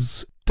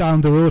 miles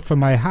down the road from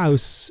my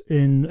house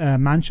in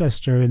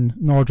Manchester in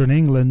northern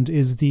England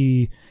is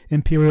the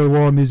Imperial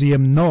War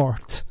Museum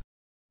North.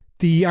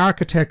 The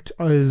architect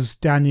is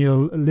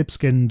Daniel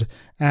Lipskind,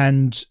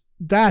 and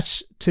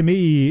that to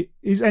me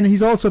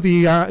he's also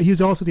the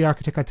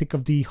architect, I think,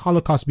 of the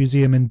Holocaust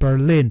Museum in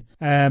Berlin,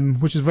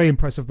 which is a very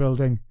impressive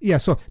building. Yeah,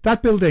 so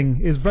that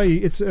building is I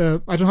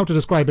don't know how to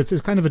describe it.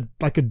 It's kind of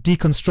like a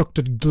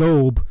deconstructed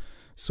globe.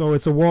 So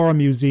it's a war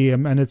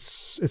museum, and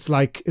it's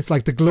like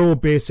the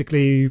globe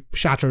basically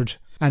shattered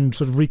and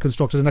sort of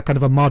reconstructed in that kind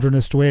of a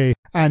modernist way.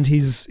 And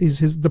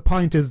the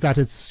point is that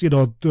it's,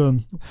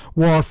 the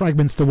war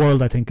fragments the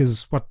world, I think,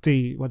 is what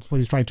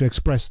he's trying to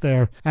express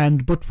there.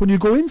 But when you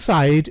go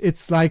inside,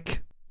 it's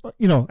like,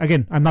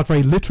 again, I'm not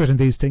very literate in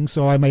these things,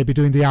 so I may be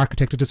doing the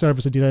architect a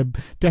disservice. Indeed, I'm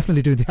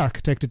definitely doing the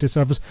architect a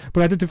disservice,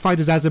 but I didn't find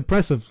it as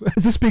impressive.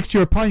 This speaks to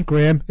your point,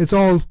 Graham. It's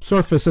all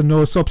surface and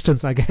no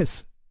substance, I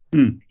guess.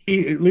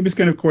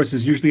 Libeskind, of course,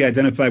 is usually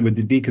identified with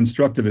the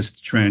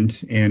deconstructivist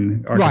trend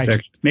in architecture.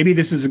 Right. Maybe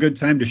this is a good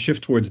time to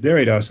shift towards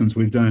Derrida, since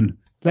we've done.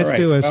 Let's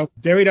do it. Well,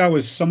 Derrida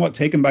was somewhat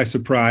taken by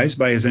surprise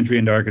by his entry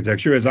into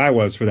architecture, as I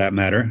was, for that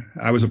matter.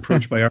 I was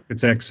approached by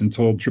architects and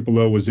told Triple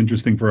O was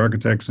interesting for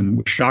architects and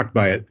was shocked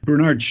by it.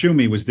 Bernard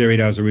Tschumi was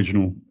Derrida's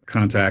original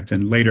contact,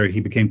 and later he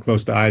became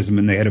close to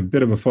Eisenman. They had a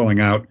bit of a falling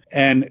out.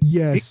 And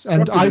yes,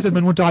 and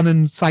Eisenman went on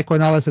in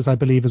psychoanalysis, I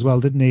believe, as well,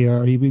 didn't he?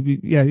 Or he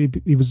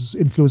was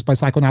influenced by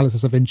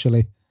psychoanalysis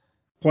eventually.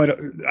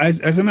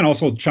 Eisenman,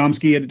 also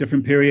Chomsky at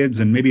different periods,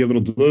 and maybe a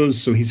little Deleuze.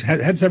 So he's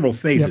had several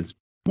phases. Yep.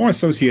 More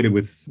associated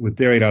with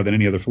Derrida than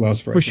any other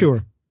philosopher. For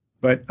sure.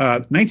 But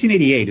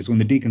 1988 is when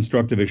the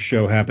deconstructivist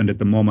show happened at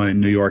the MoMA in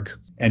New York.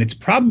 And it's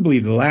probably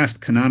the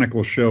last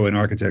canonical show in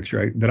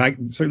architecture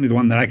certainly the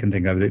one that I can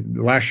think of,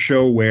 the last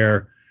show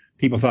where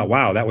people thought,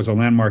 wow, that was a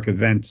landmark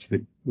event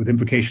with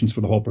implications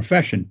for the whole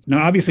profession.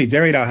 Now, obviously,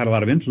 Derrida had a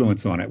lot of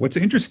influence on it. What's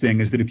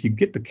interesting is that if you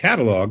get the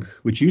catalog,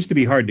 which used to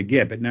be hard to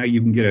get, but now you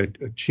can get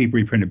a cheap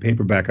reprinted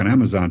paperback on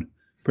Amazon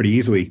pretty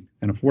easily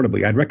and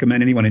affordably, I'd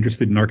recommend anyone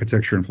interested in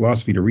architecture and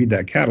philosophy to read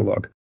that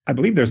catalog. I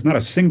believe there's not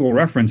a single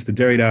reference to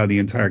Derrida in the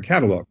entire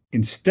catalog.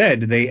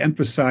 Instead, they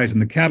emphasize in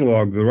the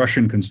catalog the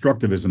Russian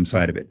constructivism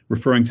side of it,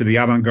 referring to the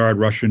avant-garde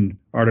Russian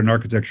art and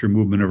architecture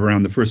movement of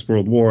around the First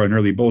World War and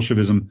early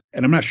Bolshevism.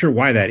 And I'm not sure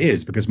why that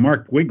is, because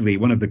Mark Wigley,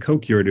 one of the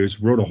co-curators,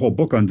 wrote a whole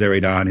book on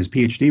Derrida, and his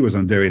PhD was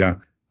on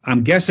Derrida.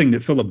 I'm guessing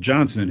that Philip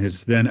Johnson,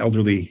 his then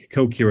elderly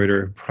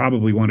co-curator,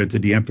 probably wanted to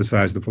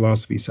de-emphasize the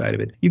philosophy side of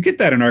it. You get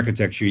that in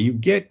architecture. You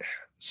get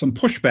some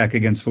pushback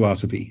against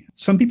philosophy.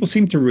 Some people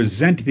seem to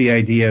resent the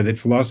idea that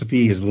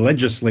philosophy is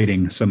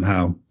legislating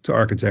somehow to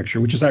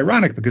architecture, which is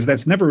ironic because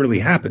that's never really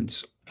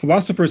happened.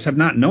 Philosophers have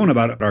not known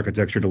about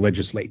architecture to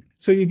legislate.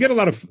 So you get a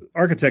lot of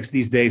architects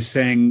these days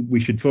saying we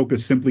should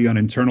focus simply on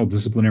internal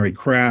disciplinary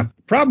craft.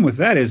 The problem with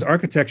that is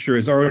architecture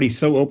is already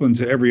so open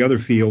to every other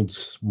field.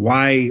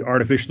 Why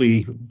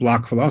artificially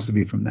block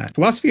philosophy from that?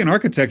 Philosophy and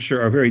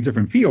architecture are very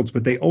different fields,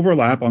 but they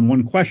overlap on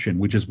one question,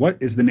 which is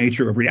what is the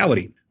nature of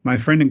reality? My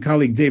friend and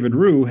colleague David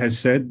Rue has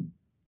said,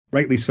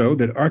 rightly so,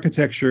 that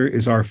architecture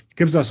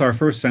gives us our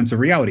first sense of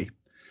reality.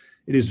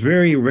 It is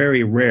very,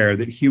 very rare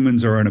that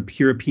humans are on a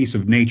pure piece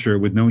of nature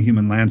with no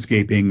human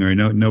landscaping or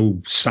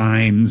no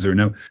signs or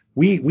no.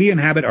 We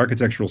inhabit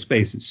architectural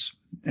spaces.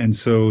 And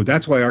so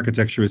that's why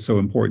architecture is so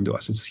important to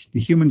us. It's the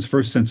human's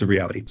first sense of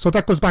reality. So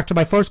that goes back to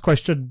my first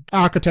question.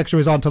 Architecture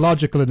is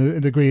ontological in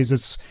degrees.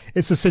 It's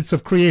a sense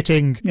of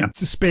creating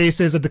the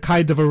spaces and the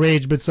kind of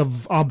arrangements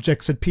of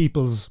objects and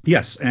peoples.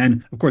 Yes.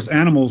 And of course,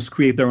 animals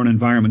create their own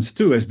environments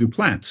too, as do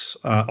plants.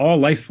 All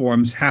life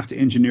forms have to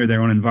engineer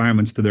their own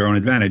environments to their own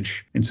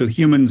advantage. And so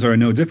humans are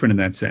no different in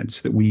that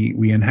sense, that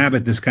we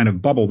inhabit this kind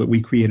of bubble that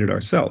we created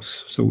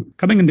ourselves. So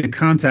coming into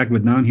contact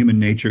with non-human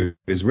nature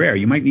is rare.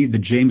 You might need the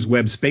James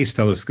Webb Space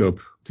Telescope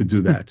to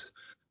do that.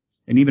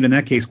 And even in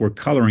that case, we're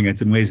coloring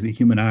it in ways that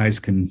human eyes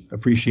can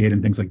appreciate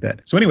and things like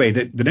that. So anyway,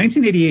 the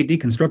 1988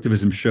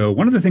 deconstructivism show,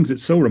 one of the things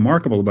that's so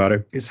remarkable about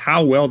it is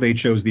how well they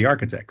chose the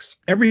architects.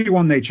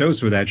 Everyone they chose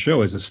for that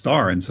show is a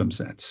star in some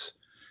sense.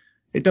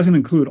 It doesn't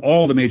include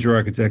all the major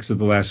architects of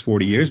the last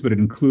 40 years, but it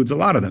includes a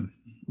lot of them.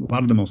 A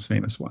lot of the most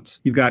famous ones.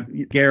 You've got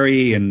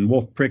Gehry and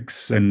Wolf Prix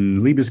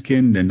and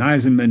Liebeskind and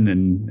Eisenman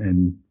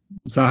and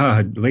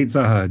late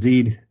Zaha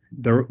Hadid.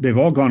 They've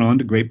all gone on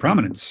to great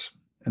prominence,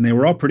 and they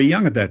were all pretty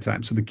young at that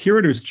time. So the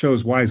curators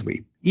chose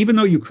wisely. Even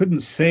though you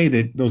couldn't say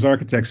that those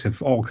architects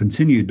have all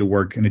continued to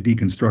work in a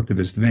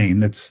deconstructivist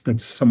vein, that's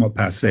somewhat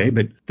passé,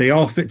 but they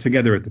all fit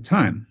together at the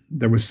time.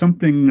 There was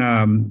something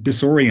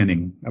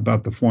disorienting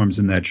about the forms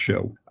in that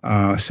show,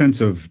 a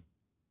sense of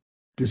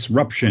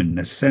disruption,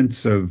 a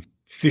sense of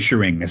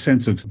fissuring, a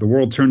sense of the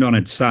world turned on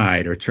its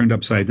side or turned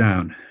upside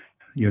down.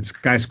 You had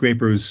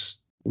skyscrapers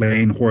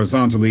laying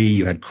horizontally.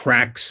 You had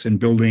cracks in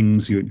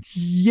buildings.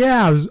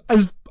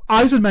 As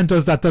Eisenman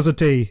does that, doesn't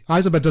he?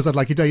 Eisenman does that,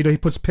 like he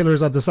puts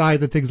pillars on the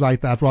sides and things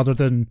like that rather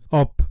than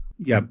up.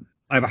 Yeah.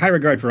 I have a high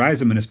regard for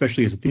Eisenman,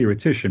 especially as a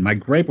theoretician. My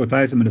gripe with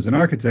Eisenman as an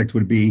architect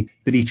would be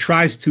that he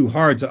tries too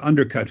hard to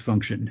undercut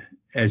function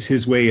as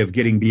his way of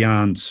getting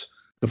beyond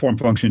the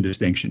form-function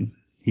distinction.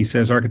 He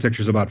says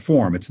architecture is about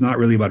form. It's not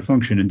really about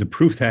function. And to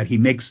prove that, he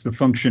makes the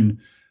function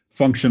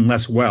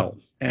less well.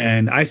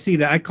 And I see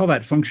that. I call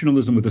that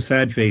functionalism with a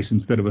sad face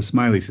instead of a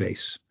smiley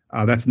face.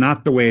 That's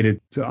not the way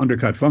to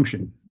undercut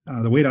function.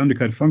 The way to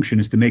undercut function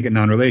is to make it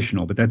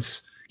non-relational.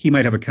 But he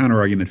might have a counter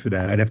argument for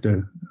that. I'd have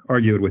to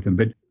argue it with him.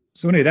 But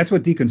so anyway, that's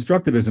what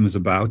deconstructivism is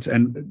about.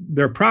 And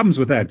there are problems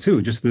with that,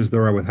 too, just as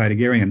there are with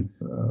Heideggerian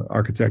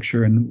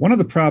architecture. And one of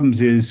the problems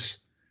is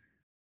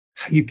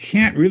you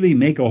can't really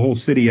make a whole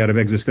city out of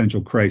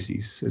existential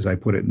crises, as I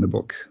put it in the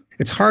book.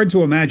 It's hard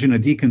to imagine a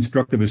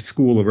deconstructivist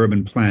school of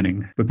urban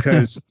planning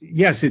because,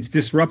 yes, it's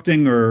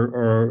disrupting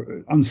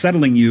or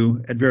unsettling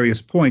you at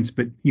various points,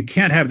 but you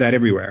can't have that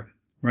everywhere,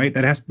 right?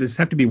 This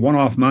have to be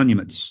one-off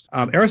monuments.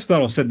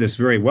 Aristotle said this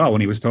very well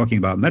when he was talking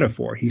about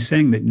metaphor. He's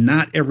saying that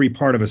not every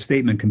part of a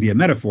statement can be a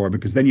metaphor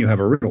because then you have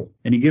a riddle.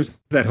 And he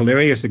gives that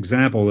hilarious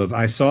example of,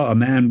 I saw a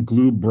man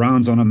glue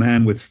bronze on a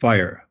man with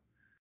fire.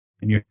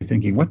 And you're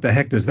thinking, what the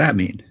heck does that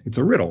mean? It's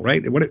a riddle,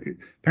 right?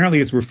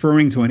 Apparently, it's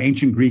referring to an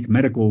ancient Greek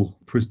medical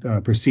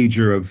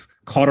procedure of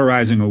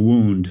cauterizing a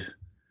wound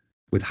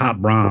with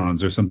hot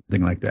bronze or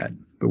something like that.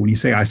 But when you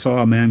say, I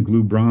saw a man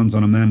glue bronze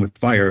on a man with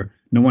fire,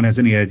 no one has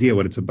any idea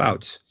what it's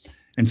about.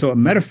 And so a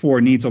metaphor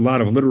needs a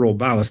lot of literal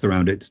ballast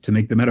around it to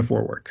make the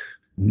metaphor work.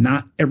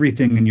 Not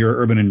everything in your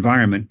urban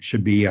environment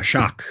should be a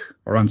shock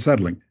or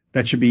unsettling.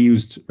 That should be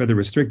used rather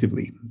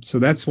restrictively. So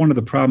that's one of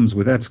the problems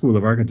with that school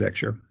of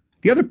architecture.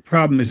 The other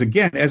problem is,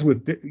 again, as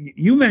with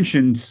you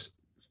mentioned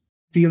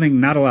feeling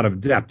not a lot of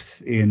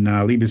depth in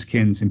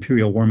Liebeskind's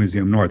Imperial War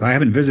Museum North. I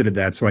haven't visited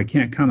that, so I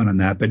can't comment on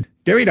that. But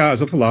Derrida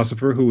is a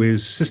philosopher who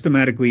is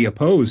systematically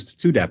opposed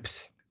to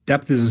depth.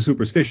 Depth is a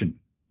superstition.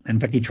 In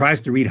fact, he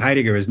tries to read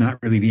Heidegger as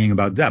not really being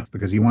about depth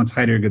because he wants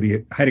Heidegger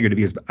to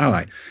be his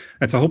ally.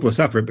 That's a hopeless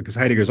effort because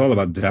Heidegger is all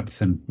about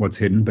depth and what's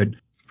hidden. But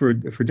for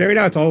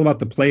Derrida, it's all about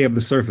the play of the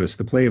surface,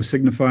 the play of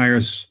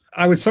signifiers.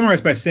 I would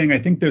summarize by saying I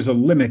think there's a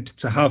limit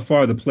to how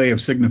far the play of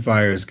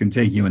signifiers can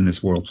take you in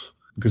this world,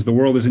 because the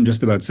world isn't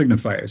just about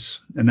signifiers.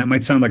 And that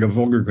might sound like a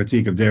vulgar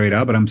critique of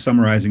Derrida, but I'm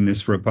summarizing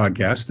this for a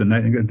podcast, and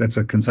I think that's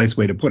a concise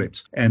way to put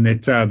it. And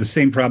that the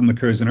same problem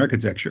occurs in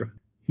architecture.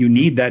 You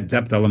need that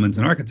depth element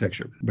in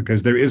architecture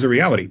because there is a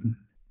reality.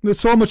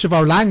 So much of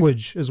our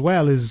language as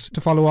well is,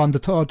 to follow on the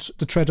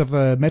thread of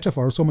a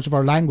metaphor, so much of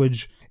our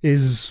language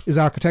is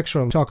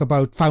architectural. Talk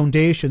about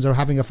foundations or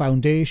having a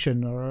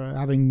foundation or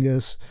having a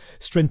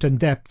strength and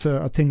depth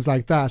or things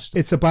like that.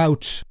 It's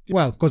about,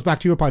 well, goes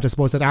back to your point, I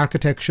suppose, that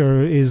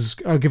architecture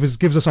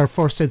gives us our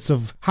first sense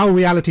of how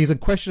reality is in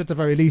question at the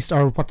very least,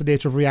 or what the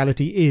nature of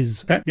reality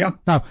is. Yeah.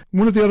 Now,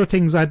 one of the other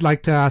things I'd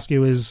like to ask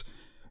you is,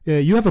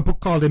 you have a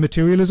book called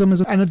Materialism,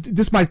 and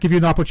this might give you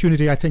an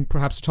opportunity, I think,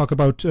 perhaps to talk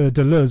about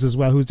Deleuze as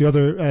well, who's the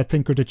other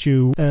thinker that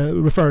you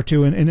refer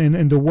to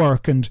in the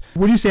work. And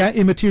when you say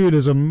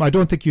immaterialism, I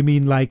don't think you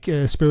mean like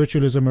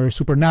spiritualism or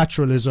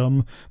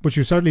supernaturalism, but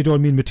you certainly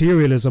don't mean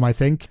materialism, I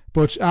think.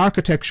 But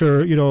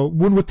architecture,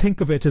 one would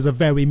think of it as a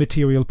very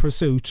material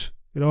pursuit.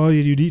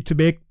 You need to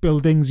make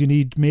buildings, you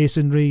need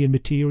masonry and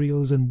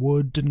materials and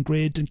wood and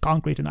grid and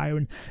concrete and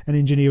iron and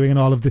engineering and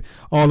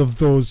all of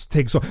those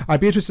things. So I'd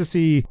be interested to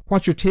see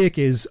what your take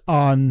is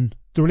on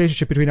the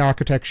relationship between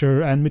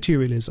architecture and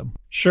materialism.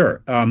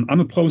 Sure. I'm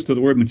opposed to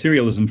the word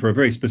materialism for a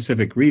very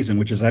specific reason,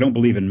 which is I don't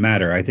believe in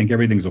matter. I think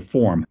everything's a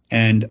form.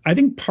 And I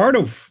think part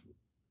of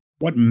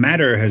what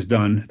matter has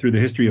done through the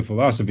history of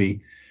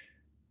philosophy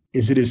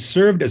is it has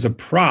served as a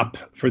prop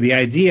for the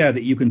idea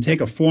that you can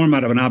take a form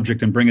out of an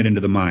object and bring it into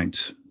the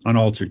mind,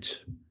 unaltered.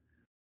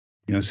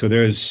 So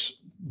there's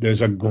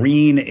a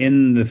green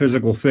in the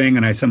physical thing,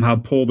 and I somehow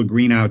pull the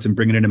green out and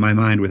bring it into my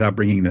mind without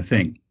bringing the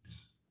thing.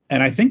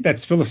 And I think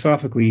that's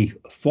philosophically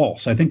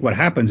false. I think what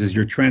happens is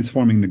you're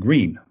transforming the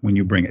green when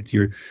you bring it.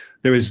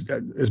 There is,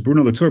 as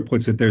Bruno Latour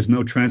puts it, there's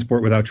no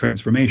transport without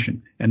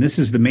transformation. And this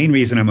is the main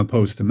reason I'm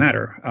opposed to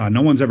matter.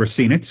 No one's ever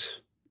seen it.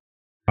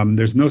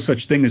 There's no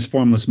such thing as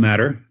formless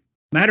matter.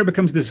 Matter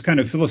becomes this kind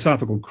of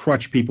philosophical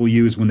crutch people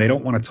use when they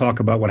don't want to talk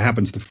about what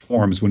happens to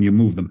forms when you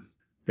move them.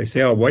 They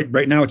say, oh,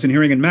 right now it's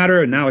inhering in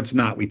matter, and now it's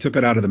not. We took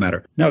it out of the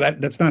matter. No,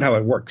 that's not how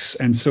it works.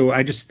 And so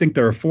I just think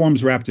there are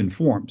forms wrapped in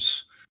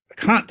forms.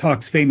 Kant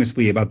talks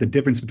famously about the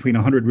difference between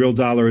 100 real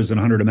dollars and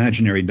 100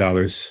 imaginary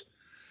dollars.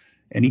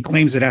 And he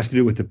claims it has to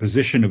do with the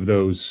position of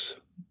those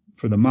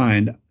for the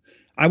mind.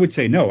 I would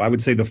say no. I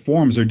would say the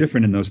forms are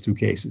different in those two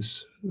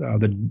cases.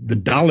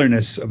 The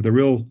dollarness of the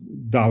real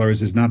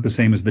dollars is not the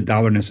same as the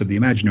dollarness of the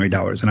imaginary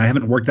dollars. And I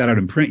haven't worked that out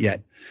in print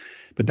yet.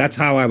 But that's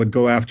how I would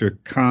go after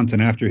Kant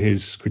and after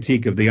his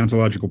critique of the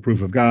ontological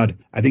proof of God.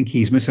 I think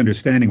he's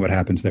misunderstanding what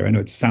happens there. I know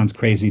it sounds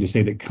crazy to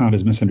say that Kant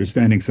is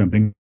misunderstanding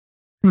something.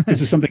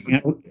 This is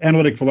something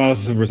analytic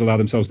philosophers allow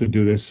themselves to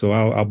do this. So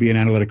I'll be an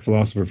analytic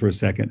philosopher for a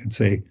second and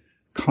say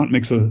Kant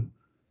makes an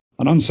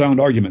unsound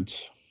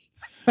argument,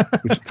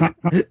 which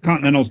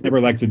Continentals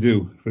never like to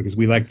do because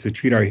we like to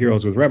treat our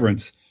heroes with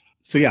reverence.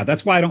 So yeah,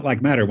 that's why I don't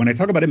like matter. When I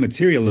talk about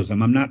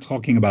immaterialism, I'm not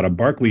talking about a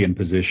Berkeleyan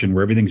position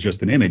where everything's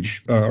just an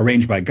image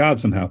arranged by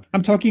God somehow.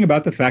 I'm talking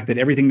about the fact that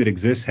everything that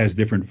exists has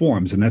different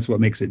forms, and that's what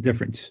makes it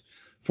different.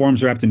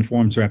 Forms wrapped in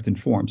forms wrapped in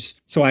forms.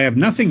 So I have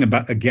nothing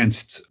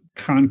against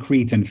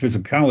concrete and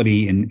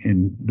physicality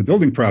in the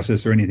building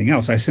process or anything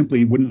else. I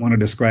simply wouldn't want to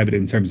describe it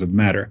in terms of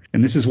matter.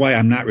 And this is why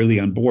I'm not really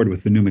on board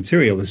with the new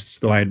materialists,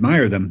 though I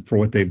admire them for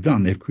what they've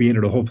done. They've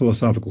created a whole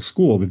philosophical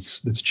school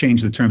that's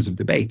changed the terms of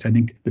debate. I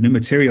think the new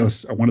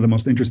materialists are one of the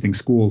most interesting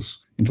schools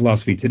in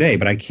philosophy today,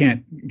 but I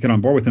can't get on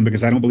board with them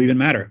because I don't believe in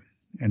matter.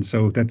 And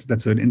so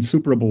that's an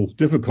insuperable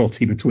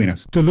difficulty between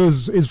us.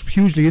 Deleuze is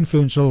hugely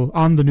influential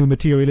on the new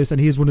materialist,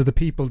 and he is one of the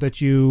people that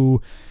you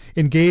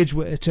engage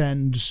with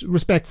and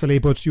respectfully,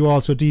 but you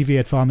also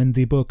deviate from in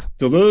the book.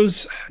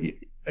 Deleuze,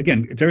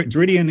 again,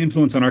 Derridian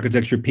influence on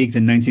architecture peaked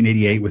in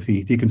 1988 with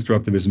the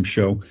deconstructivism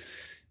show.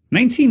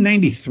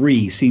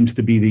 1993 seems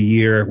to be the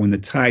year when the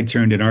tide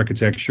turned in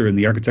architecture and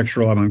the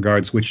architectural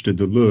avant-garde switched to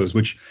Deleuze,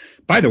 which,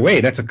 by the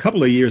way, that's a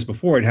couple of years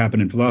before it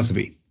happened in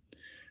philosophy.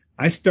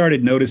 I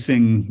started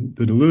noticing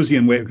the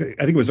Deleuzian way.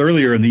 I think it was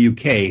earlier in the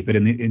UK, but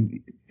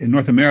in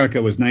North America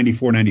it was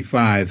 94,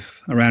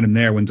 95, around in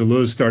there when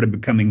Deleuze started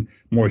becoming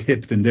more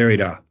hip than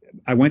Derrida.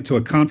 I went to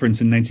a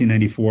conference in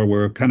 1994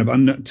 where kind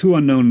of two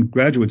unknown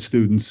graduate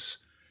students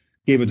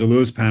gave a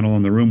Deleuze panel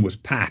and the room was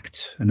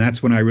packed. And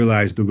that's when I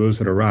realized Deleuze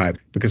had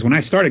arrived. Because when I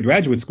started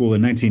graduate school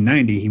in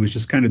 1990, he was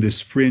just kind of this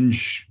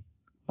fringe,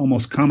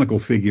 almost comical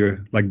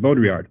figure like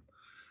Baudrillard.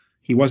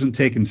 He wasn't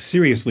taken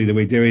seriously the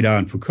way Derrida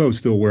and Foucault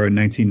still were in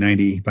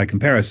 1990 by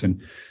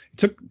comparison.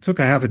 It took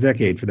a half a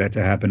decade for that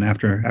to happen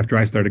after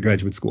I started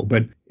graduate school.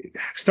 But it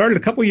started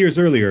a couple of years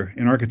earlier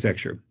in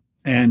architecture.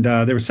 And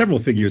there were several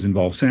figures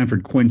involved.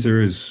 Sanford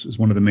Quinter is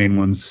one of the main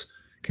ones,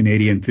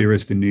 Canadian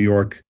theorist in New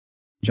York.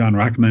 John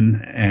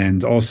Rachman,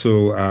 and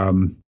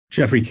also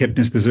Jeffrey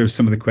Kipnis deserves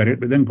some of the credit.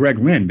 But then Greg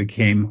Lynn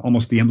became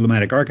almost the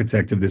emblematic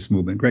architect of this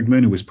movement. Greg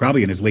Lynn, who was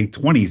probably in his late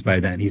 20s by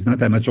then. He's not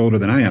that much older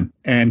than I am.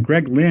 And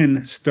Greg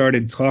Lynn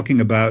started talking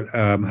about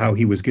how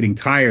he was getting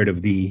tired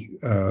of the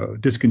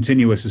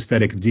discontinuous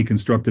aesthetic of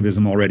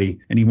deconstructivism already,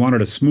 and he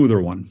wanted a smoother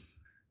one.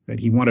 That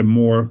he wanted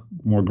more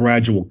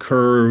gradual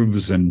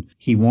curves, and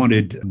he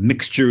wanted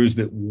mixtures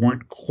that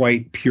weren't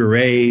quite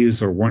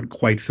purees or weren't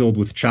quite filled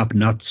with chopped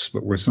nuts,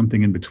 but were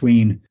something in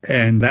between.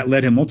 And that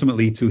led him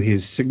ultimately to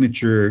his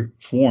signature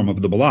form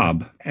of the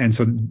blob. And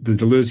so the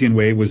Deleuzian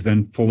way was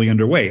then fully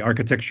underway.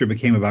 Architecture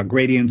became about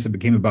gradients. It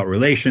became about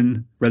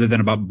relation rather than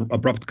about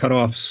abrupt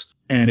cutoffs.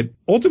 And it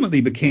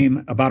ultimately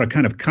became about a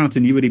kind of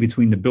continuity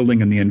between the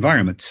building and the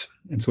environment.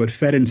 And so it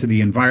fed into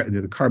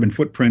the carbon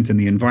footprint and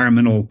the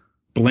environmental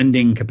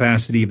blending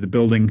capacity of the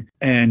building.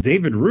 And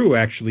David Rue,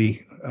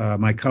 actually,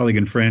 my colleague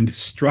and friend,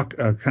 struck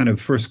a kind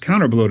of first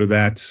counterblow to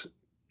that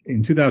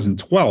in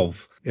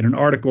 2012 in an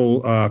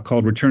article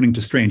called Returning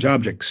to Strange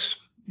Objects,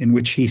 in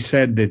which he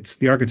said that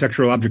the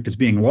architectural object is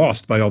being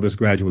lost by all this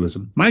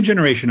gradualism. My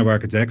generation of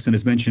architects, and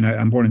as mentioned,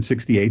 I'm born in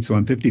 68, so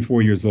I'm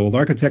 54 years old.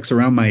 Architects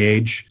around my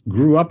age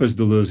grew up as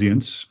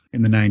Deleuzians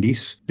in the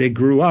 90s. They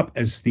grew up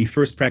as the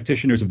first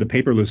practitioners of the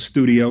paperless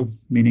studio,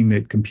 meaning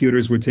that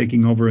computers were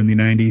taking over in the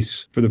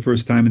 90s for the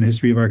first time in the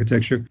history of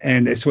architecture.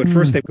 And so at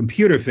first, they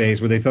computer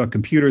phase, where they thought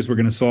computers were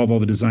going to solve all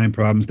the design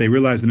problems. They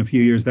realized in a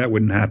few years that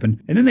wouldn't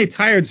happen. And then they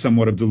tired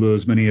somewhat of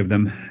Deleuze, many of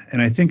them.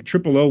 And I think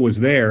Triple O was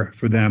there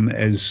for them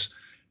as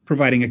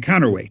providing a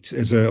counterweight,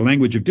 as a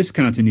language of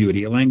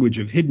discontinuity, a language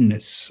of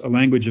hiddenness, a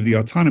language of the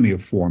autonomy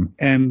of form.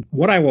 And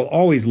what I will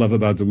always love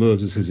about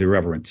Deleuze is his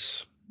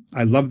irreverence.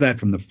 I love that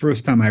from the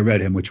first time I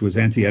read him, which was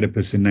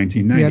Anti-Oedipus in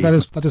 1990. Yeah,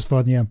 that is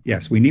fun, yeah.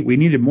 Yes, we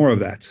needed more of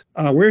that.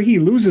 Where he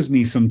loses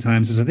me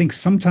sometimes is I think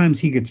sometimes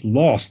he gets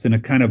lost in a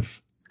kind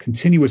of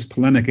continuous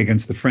polemic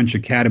against the French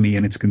Academy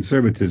and its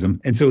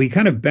conservatism. And so he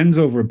kind of bends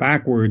over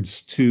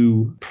backwards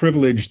to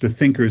privilege the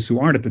thinkers who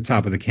aren't at the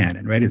top of the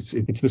canon, right?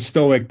 It's the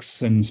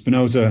Stoics and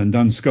Spinoza and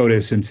Duns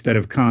Scotus instead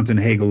of Kant and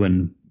Hegel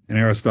and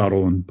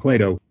Aristotle and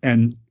Plato.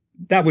 And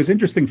that was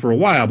interesting for a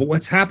while, but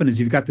what's happened is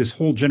you've got this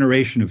whole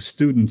generation of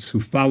students who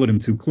followed him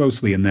too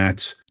closely in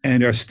that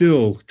and are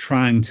still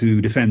trying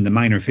to defend the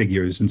minor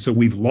figures. And so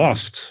we've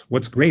lost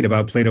what's great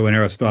about Plato and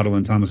Aristotle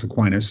and Thomas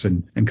Aquinas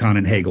and Kant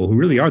and Hegel, who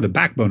really are the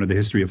backbone of the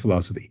history of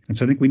philosophy. And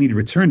so I think we need to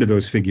return to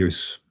those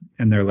figures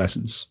and their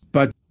lessons.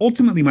 But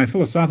ultimately, my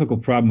philosophical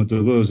problem with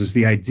Deleuze is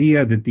the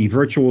idea that the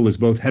virtual is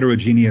both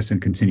heterogeneous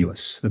and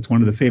continuous. That's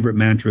one of the favorite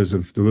mantras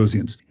of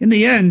Deleuzians. In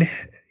the end,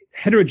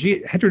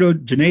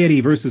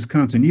 heterogeneity versus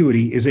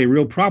continuity is a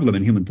real problem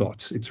in human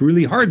thoughts. It's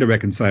really hard to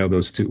reconcile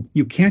those two.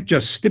 You can't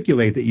just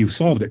stipulate that you've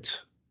solved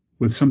it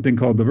with something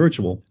called the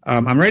virtual.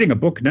 I'm writing a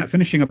book,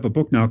 finishing up a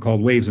book now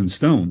called Waves and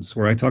Stones,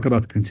 where I talk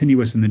about the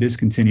continuous and the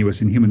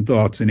discontinuous in human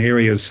thoughts in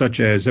areas such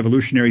as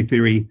evolutionary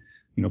theory,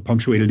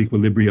 punctuated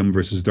equilibrium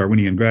versus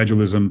Darwinian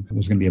gradualism.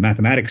 There's going to be a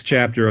mathematics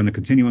chapter on the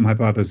continuum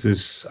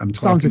hypothesis.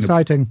 Sounds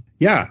exciting.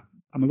 Yeah.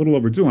 I'm a little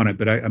overdue on it,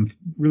 but I'm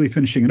really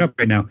finishing it up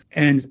right now.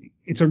 And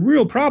it's a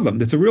real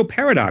problem. It's a real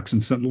paradox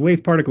in some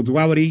wave-particle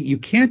duality. You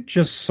can't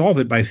just solve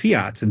it by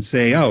fiat and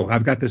say, oh,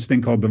 I've got this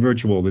thing called the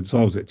virtual that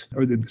solves it.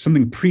 Or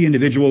something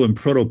pre-individual and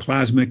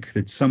protoplasmic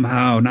that's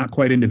somehow not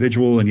quite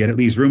individual and yet it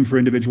leaves room for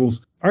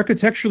individuals.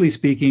 Architecturally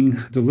speaking,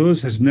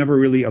 Deleuze has never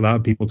really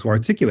allowed people to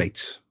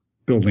articulate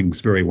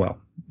buildings very well.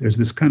 There's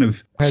this kind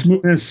of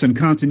smoothness and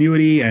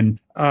continuity.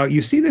 And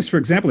you see this, for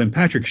example, in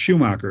Patrick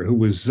Schumacher, who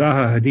was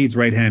Zaha Hadid's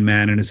right-hand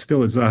man and is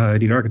still at Zaha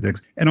Hadid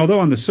Architects. And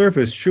although on the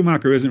surface,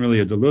 Schumacher isn't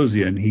really a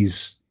Deleuzian,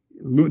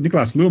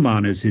 Niklas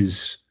Luhmann is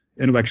his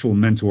intellectual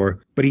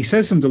mentor, but he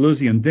says some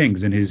Deleuzian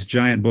things in his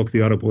giant book, The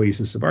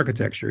Autopoiesis of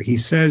Architecture. He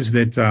says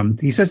that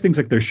he says things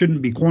like there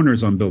shouldn't be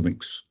corners on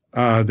buildings.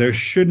 There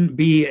shouldn't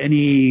be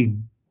any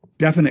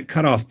definite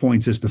cutoff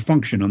points as to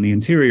function on the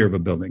interior of a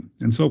building,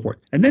 and so forth.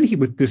 And then he,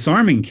 with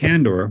disarming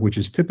candor, which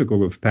is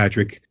typical of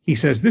Patrick, he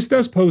says this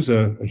does pose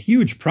a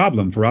huge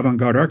problem for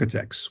avant-garde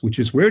architects, which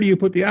is where do you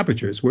put the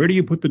apertures? Where do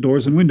you put the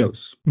doors and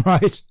windows?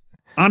 Right.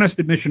 Honest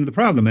admission of the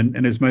problem.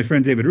 And as my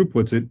friend David Roop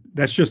puts it,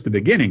 that's just the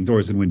beginning,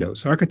 doors and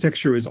windows.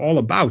 Architecture is all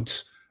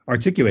about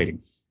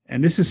articulating.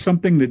 And this is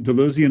something that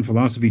Deleuzian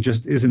philosophy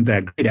just isn't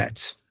that great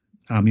at.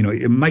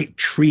 It might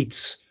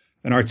treat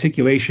an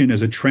articulation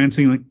as a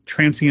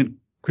transient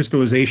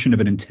crystallization of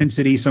an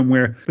intensity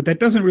somewhere, but that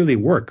doesn't really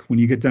work when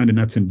you get down to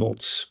nuts and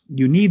bolts.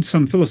 You need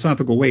some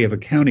philosophical way of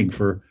accounting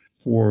for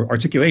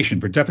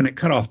articulation, for definite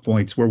cutoff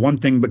points where one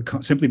thing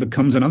simply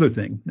becomes another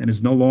thing and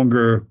is no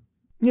longer...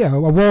 Yeah, a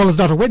wall is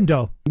not a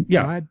window.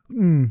 Yeah. Right?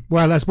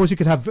 Well, I suppose you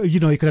could have,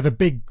 a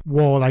big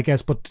wall, I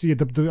guess, but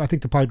I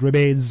think the point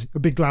remains a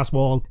big glass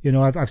wall.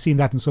 I've seen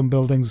that in some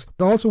buildings.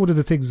 Also, one of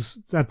the things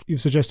that you've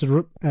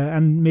suggested,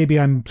 and maybe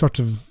I'm sort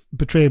of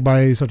betrayed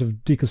by sort of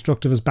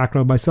deconstructivist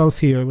background myself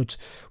here, which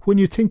when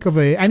you think of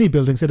any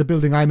building, say the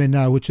building I'm in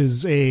now, which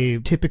is a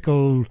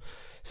typical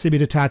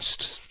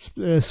semi-detached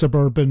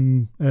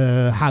suburban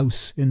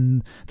house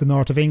in the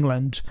north of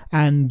England,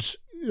 and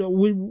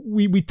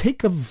we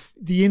think of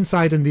the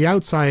inside and the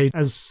outside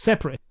as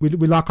separate. We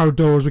lock our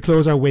doors, we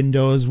close our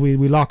windows, we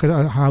lock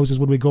our houses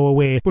when we go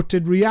away. But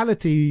in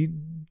reality,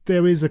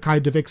 there is a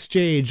kind of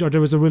exchange, or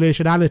there is a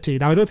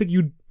relationality. Now, I don't think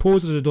you'd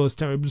pose it in those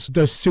terms.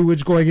 There's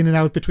sewage going in and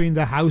out between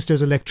the house,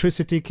 there's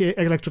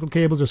electrical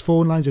cables, there's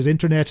phone lines, there's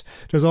internet,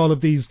 there's all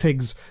of these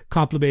things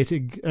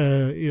complementing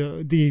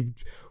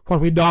what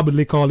we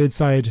nominally call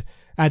inside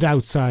and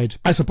outside.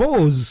 I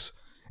suppose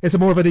it's a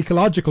more of an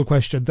ecological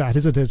question, that,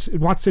 isn't it?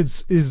 In what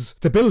sense is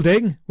the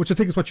building, which I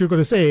think is what you're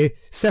going to say,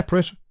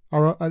 separate,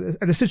 or an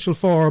essential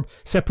form,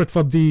 separate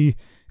from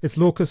its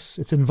locus,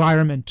 its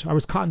environment, or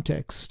its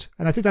context?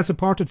 And I think that's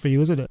important for you,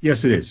 isn't it?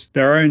 Yes, it is.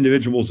 There are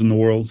individuals in the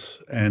world,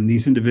 and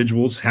these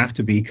individuals have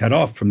to be cut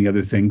off from the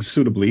other things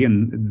suitably,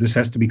 and this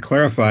has to be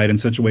clarified in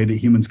such a way that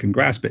humans can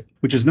grasp it,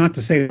 which is not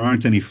to say there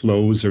aren't any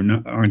flows or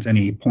aren't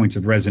any points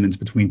of resonance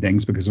between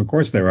things, because of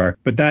course there are.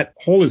 But that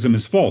holism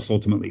is false,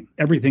 ultimately.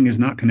 Everything is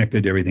not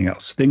connected to everything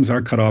else. Things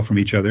are cut off from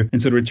each other.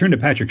 And so to return to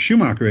Patrick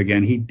Schumacher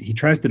again, he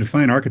tries to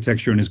define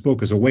architecture in his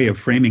book as a way of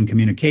framing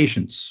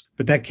communications.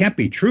 But that can't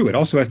be true. It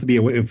also has to be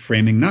a way of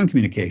framing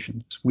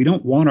non-communications. We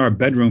don't want our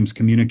bedrooms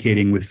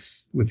communicating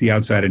with the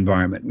outside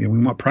environment. We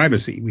want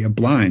privacy. We have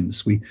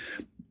blinds. We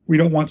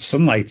don't want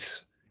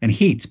sunlight and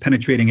heat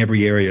penetrating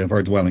every area of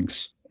our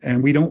dwellings.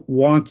 And we don't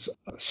want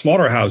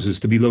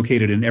slaughterhouses to be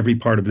located in every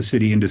part of the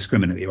city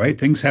indiscriminately, right?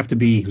 Things have to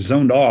be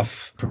zoned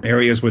off from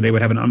areas where they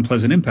would have an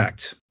unpleasant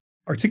impact.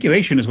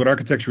 Articulation is what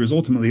architecture is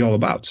ultimately all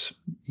about.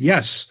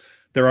 Yes,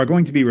 there are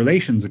going to be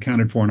relations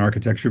accounted for in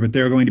architecture, but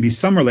there are going to be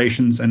some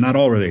relations and not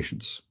all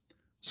relations.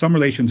 Some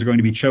relations are going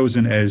to be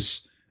chosen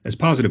as as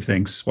positive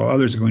things, while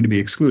others are going to be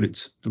excluded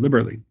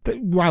deliberately.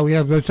 Wow,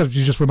 yeah, you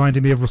just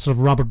reminded me of sort of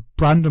Robert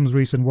Brandam's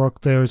recent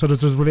work there. So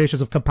there's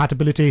relations of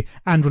compatibility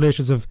and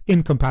relations of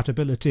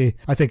incompatibility,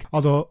 I think,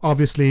 although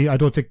obviously I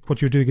don't think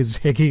what you're doing is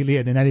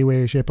Hegelian in any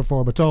way, shape or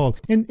form at all.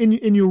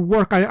 In your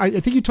work,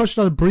 I think you touched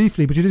on it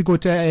briefly, but you didn't go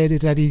into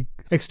any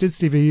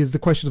extensively, is the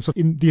question of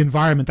in the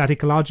environment, that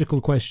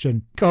ecological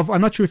question.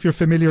 I'm not sure if you're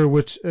familiar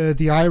with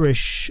the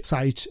Irish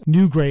site,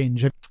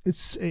 Newgrange.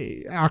 It's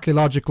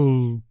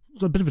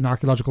a bit of an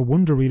archaeological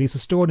wonder, really. It's a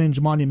Stonehenge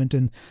monument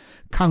in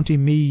County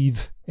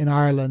Meath in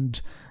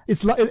Ireland. It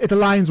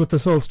aligns with the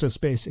solstice,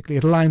 basically.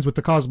 It aligns with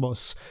the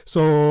cosmos.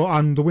 So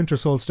on the winter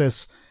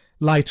solstice,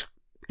 light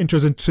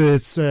enters into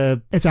its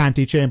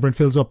antechamber and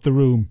fills up the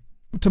room.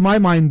 To my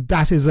mind,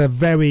 that is a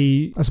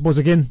very, I suppose,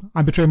 again,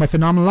 I'm betraying my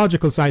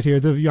phenomenological side here.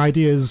 The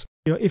idea is,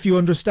 if you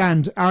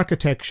understand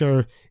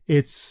architecture,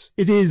 it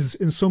is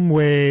in some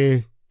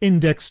way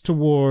indexed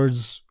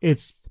towards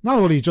its not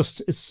only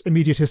just its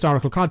immediate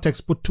historical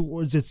context, but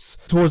towards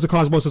the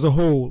cosmos as a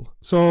whole.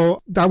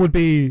 So that would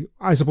be,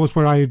 I suppose,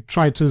 where I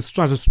try to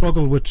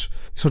struggle with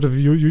sort of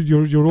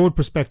your own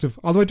perspective.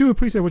 Although I do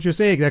appreciate what you're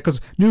saying there, because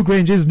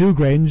Newgrange is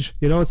Newgrange.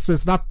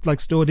 It's not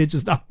like Stonehenge.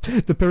 It's not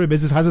the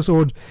pyramids. It has its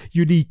own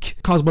unique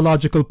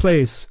cosmological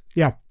place.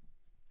 Yeah.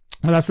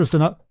 And that's just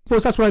I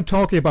suppose that's what I'm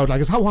talking about.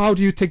 Like, is how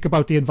do you think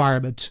about the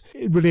environment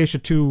in relation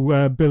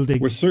to building?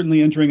 We're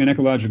certainly entering an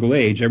ecological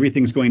age.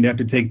 Everything's going to have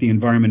to take the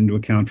environment into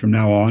account from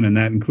now on, and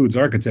that includes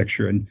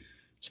architecture. And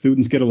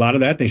students get a lot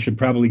of that. They should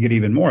probably get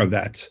even more of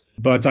that.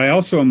 But I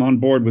also am on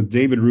board with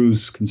David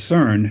Rue's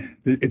concern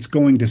that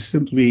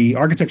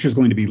architecture is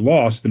going to be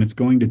lost, and it's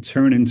going to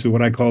turn into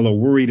what I call a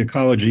worried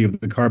ecology of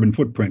the carbon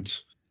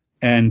footprint.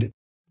 And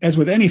as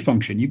with any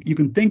function, you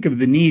can think of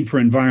the need for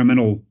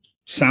environmental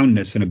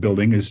soundness in a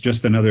building as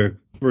just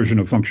another version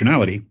of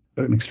functionality,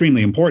 an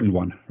extremely important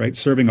one, right?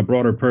 Serving a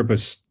broader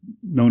purpose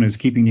known as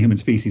keeping the human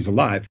species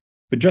alive.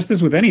 But just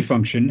as with any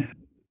function,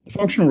 the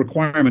functional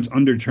requirements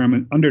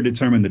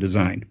underdetermine the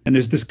design. And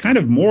there's this kind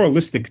of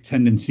moralistic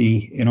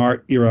tendency in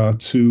our era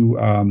to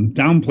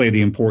downplay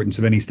the importance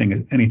of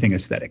anything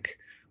aesthetic,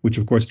 which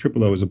of course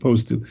Tripolo is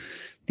opposed to.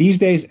 These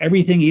days,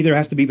 everything either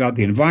has to be about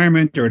the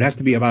environment or it has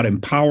to be about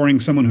empowering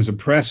someone who's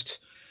oppressed.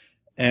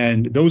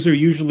 And those are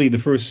usually the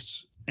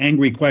first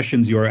angry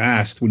questions you are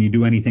asked when you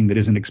do anything that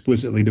isn't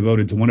explicitly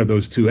devoted to one of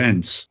those two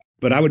ends.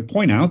 But I would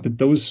point out that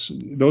those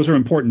are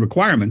important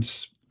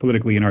requirements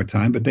politically in our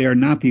time, but they are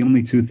not the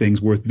only two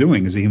things worth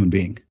doing as a human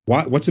being.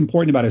 What's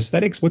important about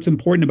aesthetics? What's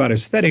important about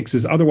aesthetics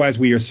is otherwise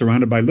we are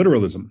surrounded by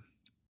literalism,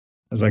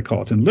 as I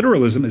call it. And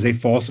literalism is a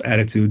false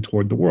attitude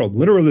toward the world.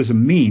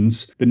 Literalism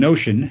means the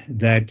notion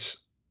that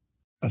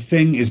a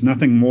thing is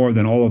nothing more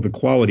than all of the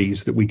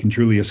qualities that we can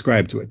truly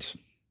ascribe to it.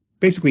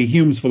 Basically,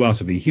 Hume's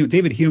philosophy.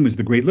 David Hume is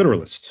the great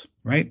literalist,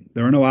 right?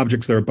 There are no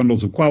objects, there are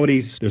bundles of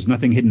qualities. There's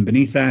nothing hidden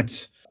beneath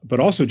that. But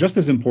also, just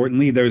as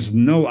importantly, there's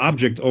no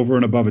object over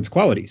and above its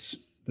qualities.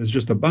 There's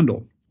just a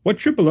bundle. What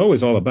Tripolo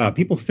is all about,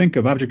 people think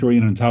of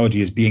object-oriented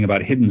ontology as being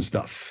about hidden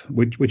stuff,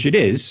 which it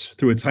is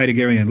through its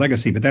Heideggerian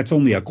legacy, but that's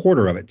only a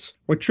quarter of it.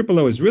 What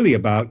Tripolo is really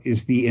about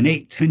is the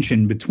innate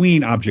tension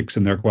between objects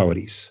and their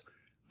qualities.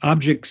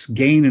 Objects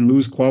gain and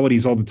lose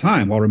qualities all the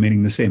time while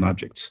remaining the same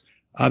objects.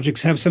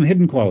 Objects have some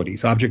hidden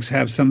qualities. Objects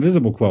have some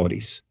visible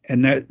qualities.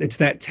 And it's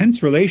that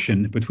tense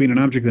relation between an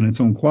object and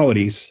its own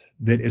qualities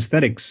that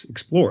aesthetics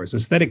explores.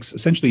 Aesthetics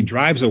essentially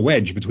drives a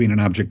wedge between an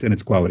object and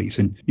its qualities.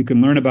 And you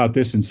can learn about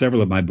this in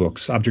several of my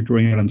books: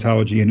 Object-Oriented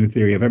Ontology, A New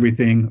Theory of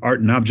Everything,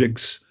 Art and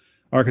Objects,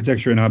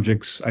 Architecture and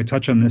Objects. I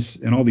touch on this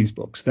in all these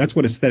books. That's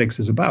what aesthetics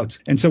is about.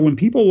 And so when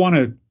people want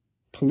to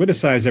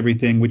politicize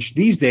everything, which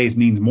these days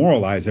means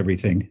moralize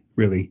everything,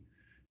 really,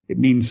 it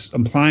means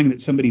implying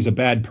that somebody's a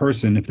bad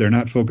person if they're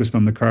not focused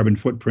on the carbon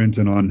footprint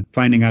and on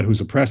finding out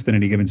who's oppressed in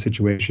any given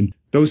situation.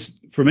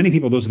 For many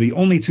people, those are the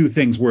only two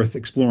things worth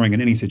exploring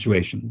in any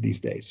situation these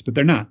days, but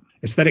they're not.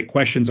 Aesthetic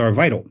questions are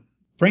vital.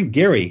 Frank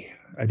Gehry,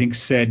 I think,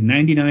 said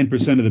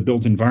 99% of the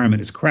built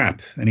environment is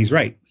crap, and he's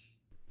right.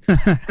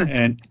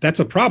 And that's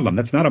a problem.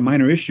 That's not a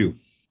minor issue.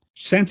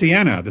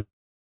 Santayana, the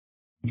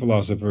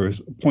philosopher,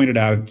 pointed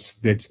out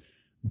that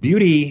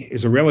beauty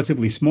is a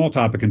relatively small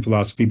topic in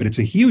philosophy, but it's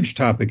a huge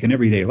topic in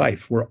everyday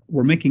life.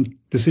 We're making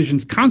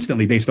decisions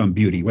constantly based on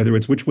beauty, whether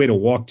it's which way to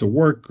walk to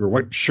work or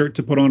what shirt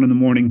to put on in the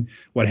morning,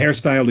 what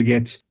hairstyle to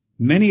get.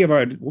 Many of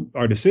our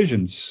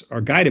decisions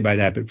are guided by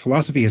that, but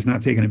philosophy has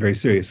not taken it very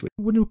seriously.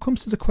 When it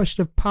comes to the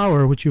question of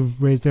power, which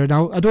you've raised there,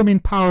 now I don't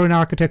mean power in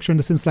architecture in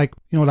the sense like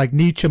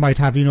Nietzsche might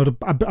have,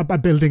 a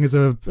building is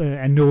a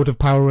node of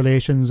power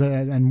relations,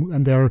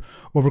 and they're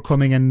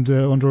overcoming and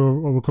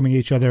overcoming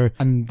each other,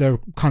 and they're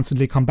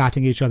constantly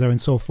combating each other and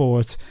so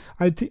forth.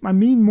 I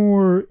mean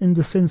more in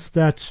the sense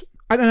that,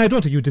 and I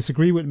don't think you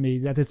disagree with me,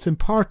 that it's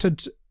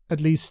important at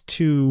least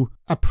to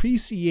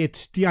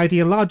appreciate the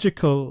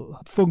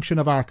ideological function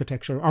of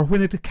architecture, or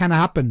when it can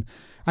happen.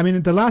 I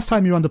mean, the last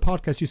time you were on the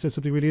podcast, you said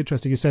something really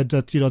interesting. You said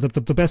that,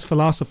 the best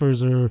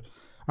philosophers are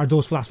are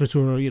those philosophers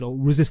who are,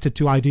 resisted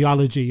to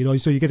ideology,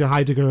 so you get a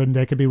Heidegger and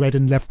they can be read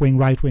in left-wing,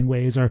 right-wing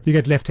ways, or you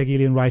get left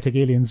Hegelian, right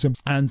Hegelians,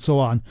 and so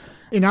on.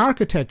 In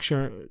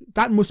architecture,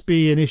 that must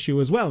be an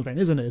issue as well then,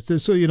 isn't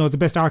it? So, the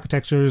best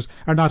architectures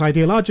are not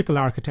ideological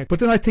architects. But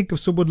then I think of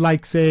someone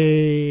like,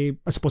 say,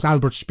 I suppose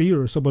Albert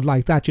Speer or someone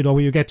like that, where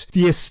you get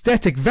the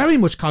aesthetic very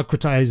much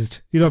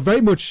concretized,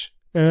 very much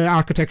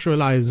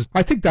architecturalized.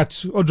 I think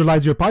that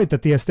underlines your point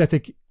that the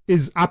aesthetic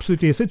is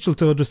absolutely essential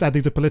to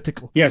understanding the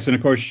political. Yes, and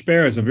of course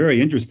Speer is a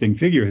very interesting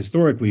figure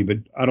historically, but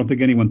I don't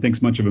think anyone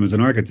thinks much of him as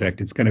an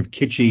architect. It's kind of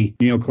kitschy,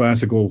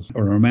 neoclassical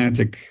or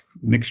romantic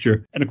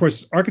mixture. And of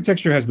course,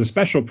 architecture has the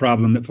special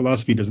problem that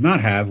philosophy does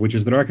not have, which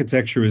is that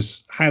architecture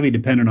is highly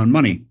dependent on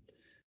money,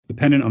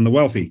 dependent on the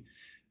wealthy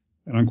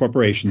and on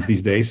corporations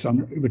these days,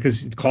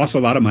 because it costs a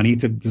lot of money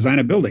to design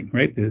a building,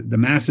 right? The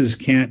masses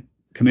can't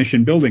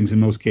commission buildings in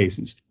most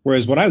cases.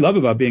 Whereas what I love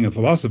about being a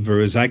philosopher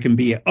is I can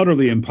be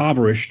utterly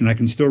impoverished and I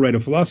can still write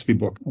a philosophy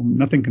book.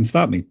 Nothing can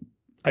stop me.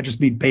 I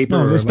just need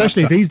paper. No,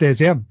 especially these days,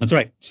 yeah. That's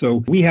right.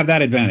 So we have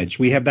that advantage.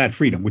 We have that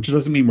freedom, which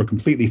doesn't mean we're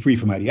completely free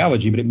from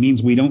ideology, but it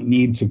means we don't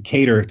need to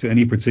cater to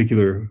any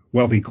particular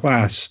wealthy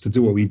class to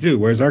do what we do,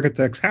 whereas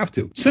architects have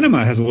to.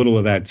 Cinema has a little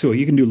of that too.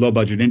 You can do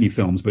low-budget indie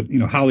films, but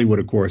Hollywood,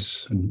 of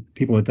course, and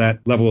people at that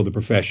level of the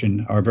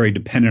profession are very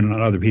dependent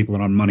on other people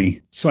and on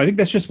money. So I think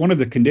that's just one of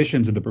the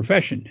conditions of the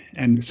profession.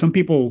 And some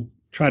people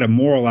try to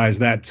moralize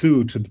that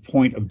too, to the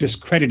point of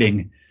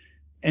discrediting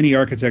any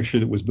architecture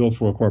that was built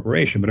for a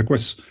corporation. But of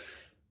course,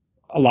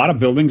 a lot of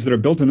buildings that are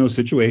built in those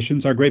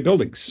situations are great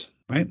buildings,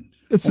 right?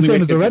 It's the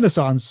same as the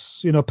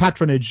Renaissance,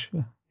 patronage.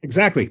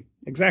 Exactly.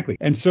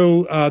 And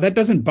so that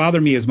doesn't bother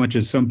me as much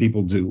as some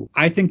people do.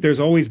 I think there's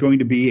always going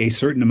to be a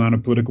certain amount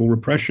of political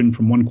repression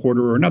from one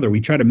quarter or another.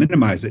 We try to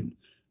minimize it,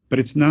 but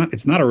it's not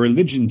a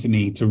religion to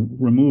me to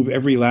remove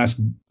every last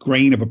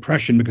grain of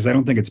oppression, because I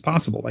don't think it's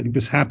possible. I think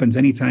this happens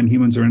anytime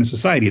humans are in a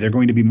society. There are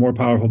going to be more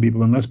powerful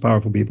people and less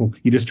powerful people.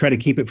 You just try to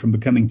keep it from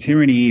becoming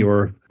tyranny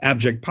or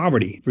abject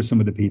poverty for some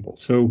of the people.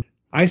 So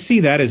I see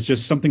that as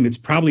just something that's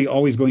probably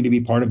always going to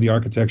be part of the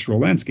architectural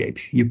landscape.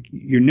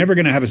 You're never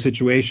going to have a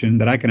situation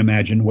that I can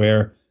imagine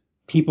where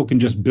people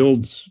can just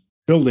build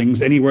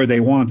buildings anywhere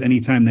they want,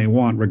 anytime they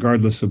want,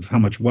 regardless of how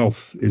much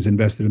wealth is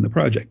invested in the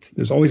project.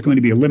 There's always going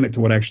to be a limit to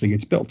what actually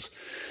gets built.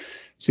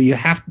 So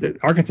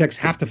architects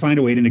have to find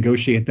a way to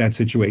negotiate that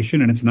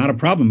situation, and it's not a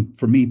problem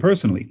for me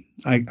personally.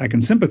 I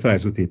can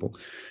sympathize with people.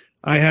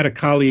 I had a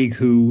colleague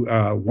who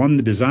won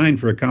the design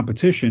for a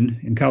competition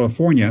in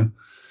California,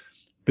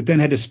 but then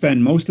had to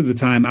spend most of the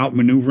time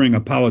outmaneuvering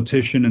a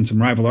politician and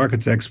some rival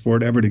architects for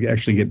it ever to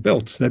actually get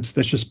built. That's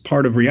just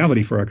part of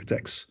reality for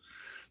architects,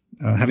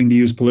 having to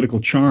use political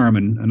charm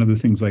and other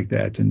things like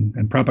that,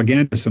 and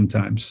propaganda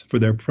sometimes for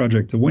their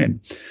project to win.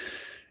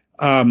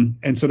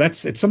 And so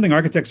it's something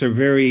architects are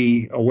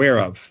very aware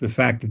of, the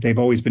fact that they've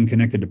always been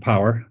connected to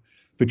power.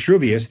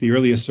 Vitruvius, the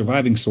earliest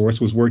surviving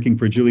source, was working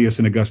for Julius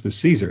and Augustus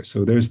Caesar.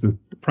 So there's the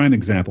prime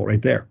example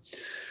right there.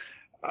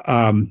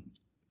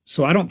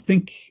 So I don't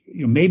think,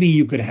 maybe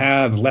you could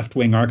have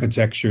left-wing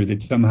architecture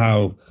that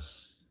somehow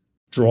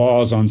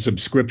draws on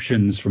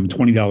subscriptions from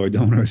 $20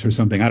 donors or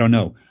something. I don't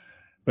know.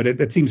 But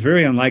it seems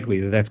very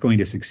unlikely that that's going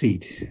to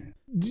succeed.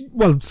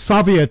 Well,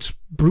 Soviet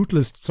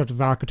brutalist sort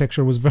of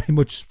architecture was very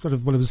much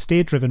it was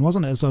state-driven,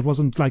 wasn't it? So it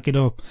wasn't like, it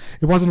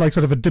wasn't like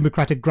sort of a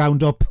democratic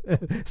ground-up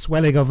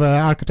swelling of an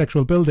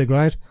architectural building,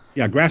 right?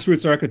 Yeah,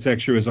 grassroots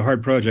architecture is a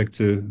hard project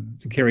to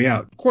carry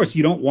out. Of course,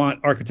 you don't want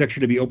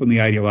architecture to be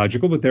openly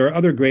ideological, but there are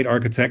other great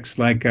architects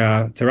like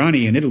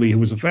Terrani in Italy, who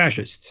was a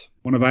fascist,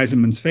 one of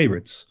Eisenman's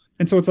favorites.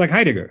 And so it's like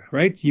Heidegger,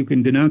 right? You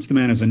can denounce the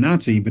man as a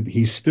Nazi, but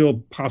he's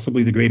still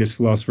possibly the greatest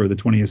philosopher of the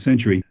 20th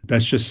century.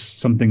 That's just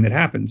something that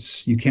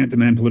happens. You can't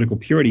demand political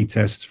purity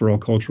tests for all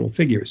cultural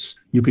figures.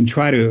 You can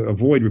try to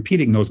avoid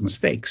repeating those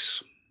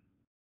mistakes.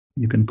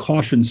 You can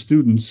caution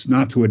students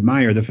not to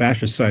admire the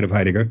fascist side of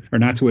Heidegger, or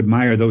not to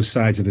admire those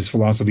sides of his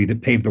philosophy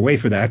that paved the way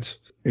for that,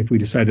 if we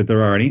decide that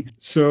there are any.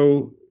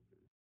 So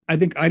I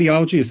think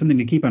ideology is something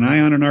to keep an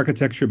eye on in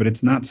architecture, but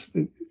it's not.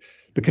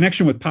 The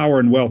connection with power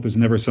and wealth is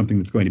never something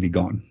that's going to be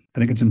gone. I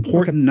think it's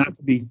important not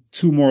to be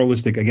too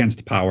moralistic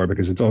against power,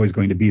 because it's always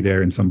going to be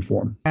there in some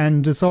form.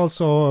 And it's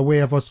also a way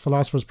of us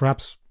philosophers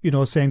perhaps,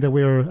 saying that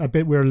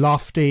we're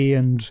lofty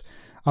and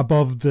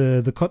above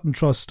the cut and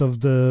thrust of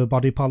the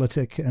body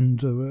politic and,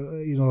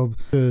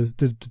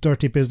 the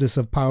dirty business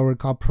of power and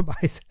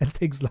compromise and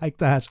things like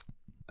that.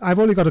 I've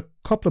only got a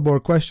couple of more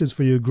questions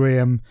for you,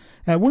 Graham.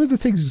 One of the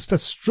things that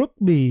struck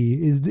me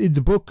in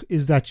the book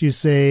is that you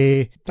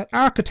say that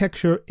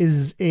architecture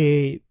is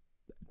a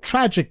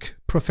tragic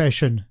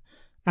profession.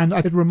 And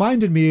it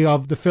reminded me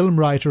of the film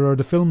writer or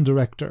the film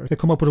director. They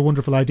come up with a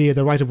wonderful idea,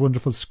 they write a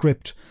wonderful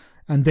script,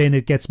 and then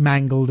it gets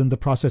mangled in the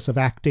process of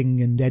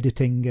acting and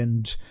editing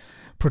and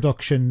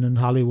production and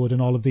Hollywood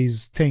and all of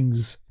these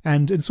things.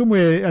 And in some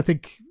way, I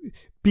think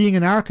being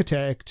an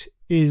architect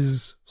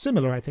is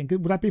similar, I think.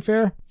 Would that be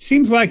fair?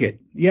 Seems like it,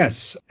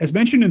 yes. As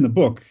mentioned in the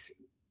book,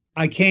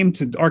 I came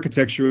to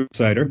architecture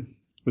outsider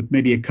with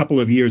maybe a couple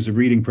of years of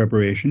reading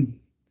preparation.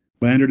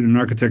 landed in an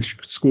architecture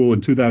school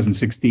in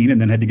 2016 and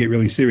then had to get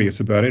really serious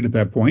about it at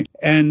that point.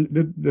 And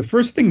the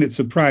first thing that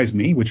surprised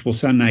me, which will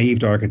sound naive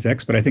to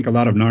architects, but I think a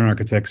lot of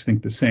non-architects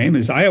think the same,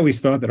 is I always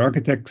thought that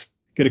architects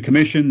get a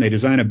commission, they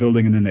design a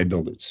building, and then they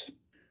build it.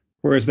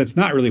 Whereas that's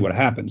not really what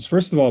happens.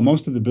 First of all,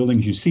 most of the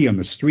buildings you see on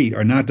the street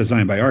are not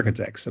designed by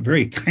architects. A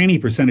very tiny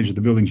percentage of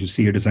the buildings you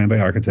see are designed by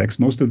architects.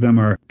 Most of them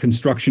are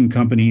construction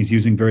companies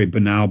using very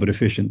banal but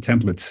efficient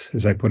templates,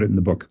 as I put it in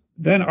the book.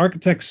 Then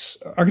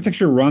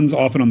architecture runs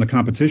often on the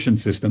competition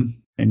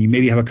system, and you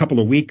maybe have a couple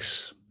of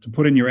weeks to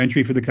put in your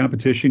entry for the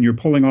competition. You're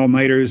pulling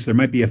all-nighters. There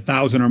might be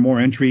 1,000 or more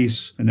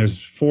entries, and there's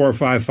 4 or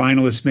 5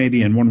 finalists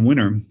maybe and one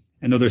winner.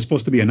 And though they're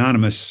supposed to be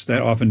anonymous,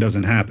 that often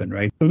doesn't happen,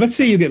 right? So let's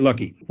say you get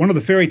lucky. One of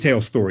the fairy tale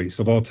stories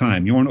of all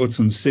time, Jorn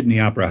Utsen's Sydney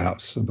Opera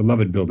House, a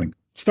beloved building,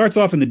 starts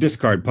off in the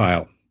discard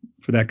pile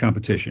for that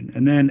competition.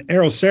 And then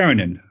Errol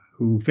Saarinen,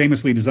 who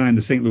famously designed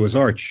the St. Louis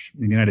Arch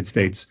in the United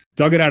States,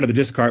 dug it out of the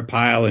discard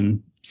pile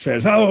and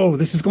says, oh,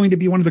 this is going to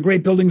be one of the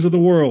great buildings of the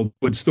world.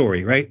 Good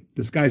story, right?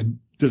 This guy's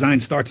design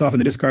starts off in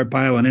the discard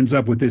pile and ends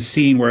up with this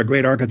scene where a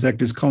great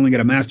architect is calling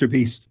it a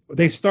masterpiece.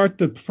 They start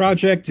the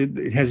project.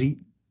 It has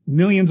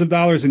millions of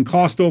dollars in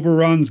cost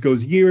overruns,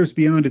 goes years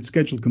beyond its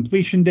scheduled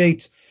completion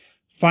date.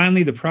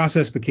 Finally, the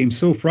process became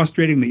so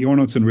frustrating that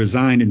Jorn Utsen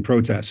resigned in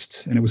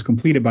protest, and it was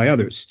completed by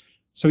others.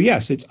 So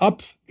yes, it's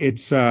up.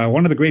 It's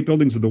one of the great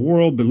buildings of the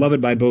world,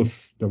 beloved by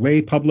both the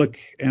lay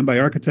public and by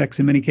architects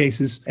in many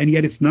cases, and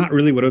yet it's not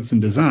really what Utsen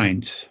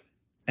designed.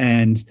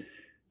 And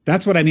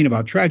that's what I mean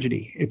about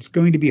tragedy. It's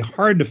going to be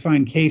hard to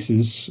find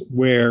cases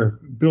where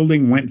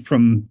building went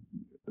from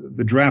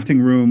the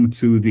drafting room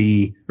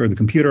the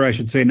computer, I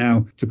should say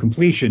now, to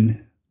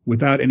completion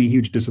without any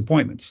huge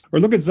disappointments. Or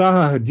look at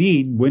Zaha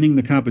Hadid winning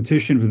the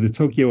competition for the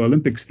Tokyo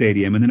Olympic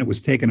Stadium, and then it was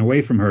taken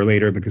away from her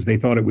later because they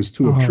thought it was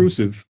too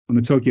obtrusive on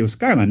the Tokyo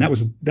skyline. That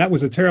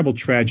was a terrible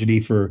tragedy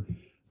for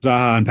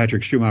Zaha and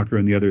Patrick Schumacher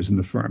and the others in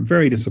the firm.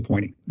 Very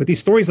disappointing. But these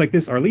stories like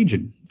this are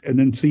legion. And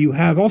then so you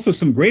have also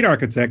some great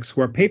architects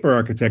who are paper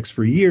architects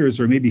for years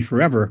or maybe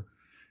forever,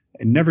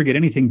 and never get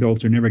anything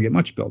built or never get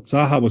much built.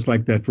 Zaha was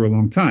like that for a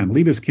long time.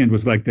 Libeskind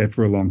was like that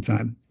for a long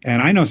time.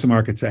 And I know some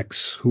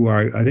architects who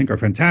I think are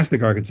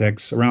fantastic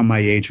architects around my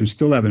age who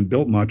still haven't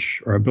built much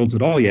or built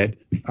at all yet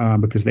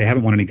because they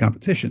haven't won any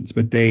competitions.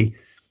 But they're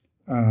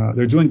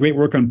doing great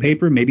work on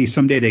paper. Maybe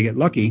someday they get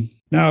lucky.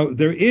 Now,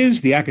 there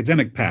is the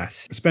academic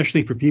path,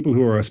 especially for people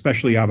who are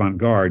especially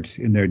avant-garde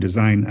in their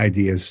design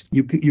ideas.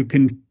 You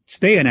can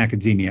stay in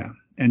academia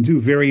and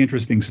do very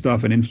interesting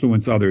stuff and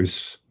influence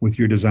others with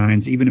your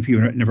designs, even if you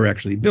never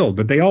actually build.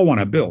 But they all want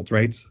to build,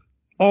 right?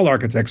 All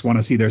architects want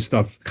to see their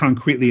stuff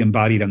concretely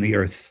embodied on the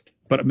earth.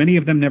 But many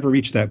of them never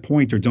reach that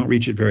point or don't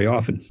reach it very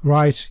often.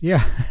 Right,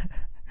 yeah.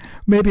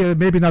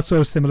 Maybe not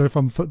so similar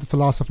from the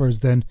philosophers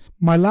then.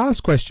 My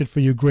last question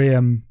for you,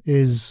 Graham,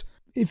 is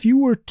if you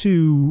were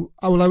to,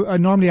 I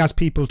normally ask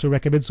people to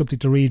recommend something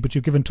to read, but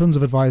you've given tons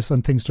of advice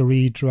on things to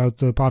read throughout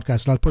the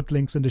podcast, and I'll put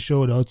links in the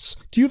show notes.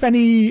 Do you have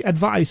any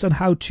advice on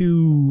how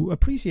to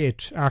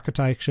appreciate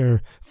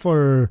architecture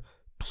for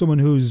someone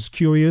who's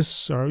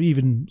curious or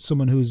even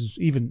someone who's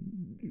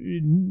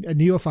even a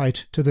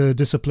neophyte to the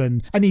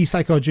discipline? Any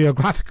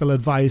psychogeographical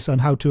advice on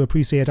how to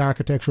appreciate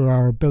architecture or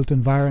our built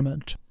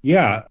environment?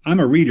 Yeah, I'm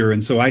a reader,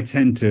 and so I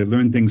tend to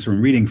learn things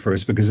from reading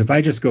first, because if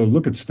I just go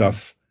look at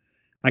stuff,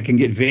 I can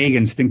get vague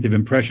instinctive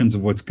impressions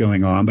of what's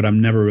going on, but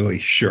I'm never really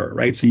sure,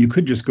 right? So you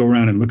could just go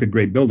around and look at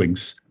great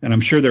buildings. And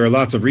I'm sure there are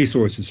lots of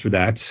resources for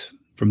that,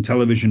 from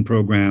television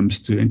programs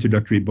to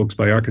introductory books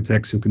by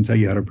architects who can tell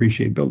you how to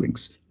appreciate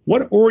buildings.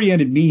 What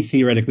oriented me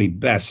theoretically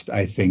best,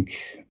 I think,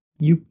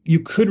 you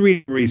could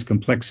read Murray's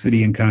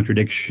Complexity and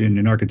Contradiction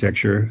in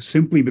Architecture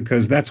simply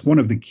because that's one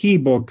of the key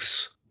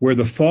books where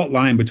the fault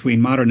line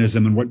between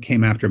modernism and what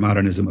came after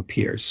modernism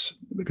appears.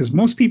 Because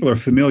most people are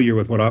familiar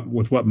with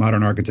what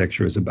modern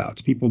architecture is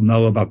about. People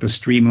know about the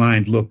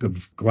streamlined look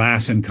of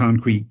glass and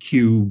concrete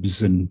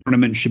cubes, and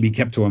ornament should be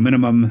kept to a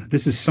minimum.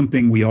 This is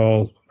something we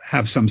all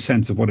have some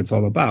sense of what it's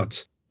all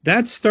about.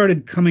 That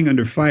started coming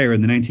under fire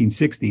in the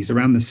 1960s,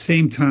 around the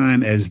same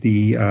time as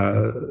the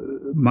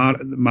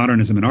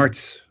modernism in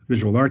arts,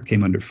 visual art,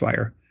 came under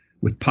fire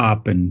with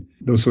pop and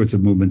those sorts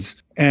of movements.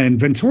 And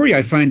Venturi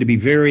I find to be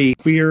very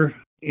clear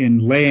in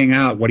laying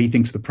out what he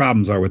thinks the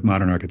problems are with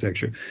modern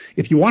architecture.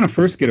 If you want to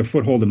first get a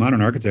foothold in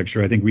modern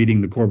architecture, I think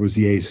reading the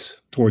Corbusier's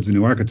Towards the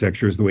New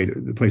Architecture is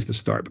the place to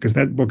start, because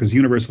that book is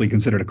universally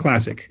considered a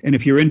classic. And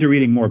if you're into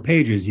reading more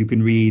pages, you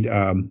can read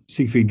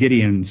Siegfried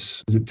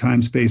Gideon's, is it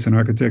Time, Space, and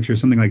Architecture,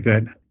 something like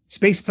that.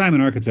 Space, Time,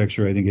 and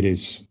Architecture, I think it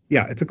is.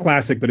 Yeah, it's a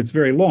classic, but it's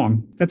very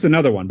long. That's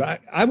another one. But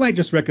I might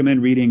just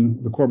recommend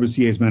reading the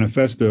Corbusier's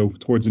Manifesto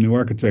Towards the New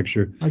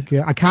Architecture. I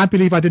can't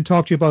believe I didn't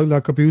talk to you about Le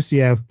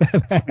Corbusier.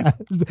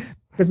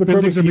 Because the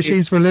buildings and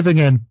machines for living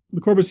in.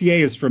 Le Corbusier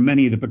is for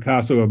many the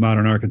Picasso of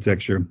modern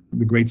architecture,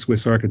 the great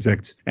Swiss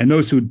architect. And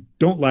those who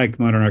don't like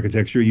modern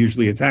architecture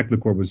usually attack Le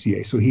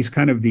Corbusier. So he's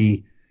kind of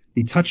the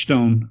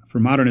touchstone for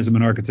modernism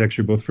and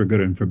architecture, both for good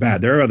and for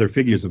bad. There are other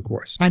figures, of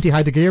course.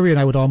 Anti-Heideggerian,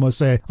 I would almost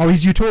say. Or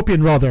he's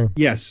utopian, rather.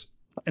 Yes.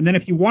 And then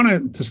if you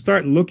want to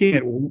start looking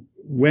at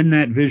when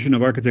that vision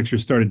of architecture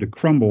started to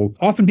crumble,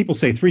 often people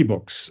say 3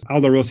 books: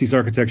 Aldo Rossi's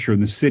Architecture in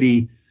the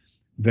City,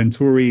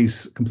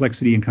 Venturi's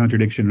Complexity and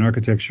Contradiction in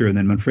Architecture, and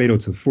then Manfredo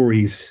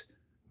Tafuri's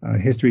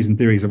Histories and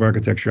Theories of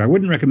Architecture. I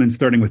wouldn't recommend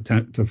starting with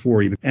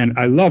Tafuri. And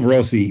I love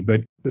Rossi,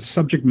 but the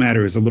subject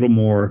matter is a little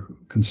more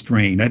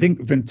constrained. I think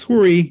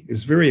Venturi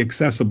is very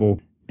accessible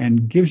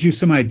and gives you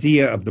some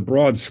idea of the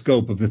broad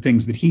scope of the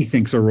things that he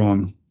thinks are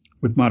wrong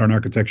with modern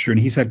architecture. And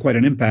he's had quite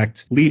an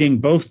impact, leading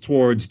both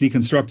towards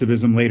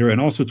deconstructivism later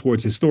and also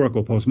towards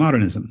historical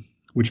postmodernism,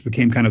 which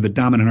became kind of the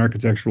dominant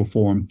architectural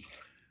form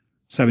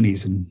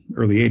 70s and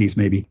early 80s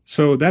maybe.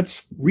 So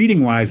that's,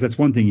 reading-wise, that's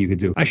one thing you could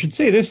do. I should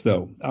say this,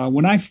 though.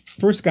 When I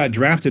first got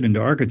drafted into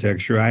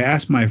architecture, I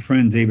asked my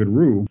friend David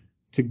Rue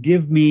to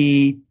give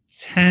me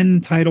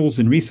 10 titles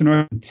in recent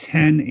art,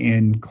 10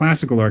 in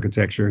classical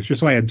architecture, just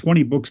so I had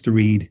 20 books to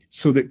read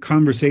so that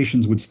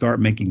conversations would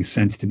start making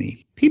sense to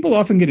me. People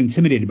often get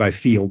intimidated by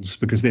fields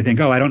because they think,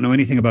 oh, I don't know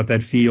anything about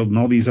that field and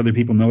all these other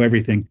people know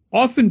everything.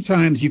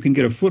 Oftentimes you can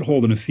get a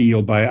foothold in a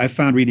field by, I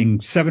found,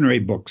 reading 7 or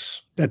 8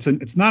 books.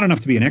 It's not enough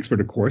to be an expert,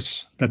 of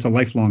course. That's a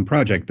lifelong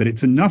project, but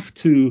it's enough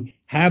to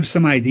have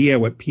some idea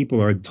what people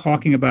are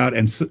talking about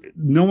and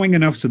knowing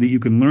enough so that you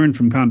can learn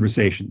from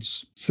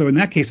conversations. So in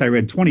that case, I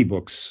read 20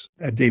 books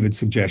at David's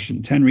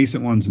suggestion, 10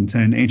 recent ones and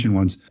 10 ancient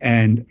ones,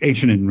 and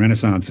ancient and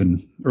Renaissance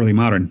and early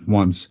modern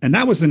ones. And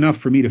that was enough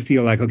for me to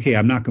feel like, okay,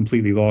 I'm not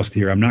completely lost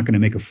here. I'm not going to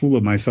make a fool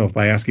of myself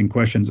by asking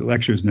questions at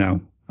lectures now.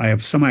 I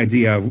have some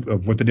idea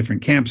of what the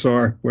different camps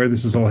are, where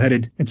this is all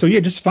headed. And so, yeah,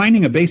 just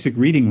finding a basic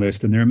reading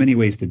list, and there are many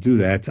ways to do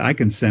that. I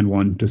can send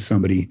one to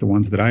somebody, the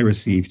ones that I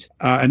received.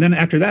 And then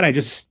after that, I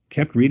just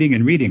kept reading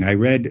and reading. I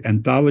read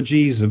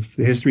anthologies of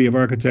the history of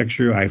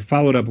architecture. I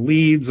followed up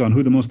leads on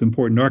who the most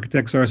important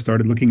architects are,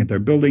 started looking at their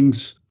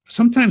buildings.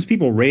 Sometimes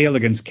people rail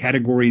against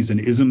categories and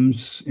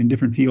isms in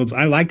different fields.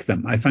 I like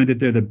them. I find that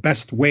they're the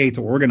best way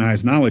to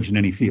organize knowledge in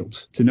any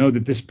field. To know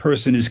that this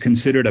person is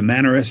considered a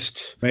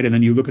Mannerist, right? And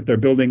then you look at their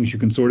buildings, you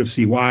can sort of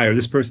see why. Or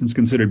this person's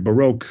considered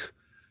Baroque.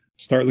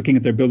 Start looking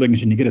at their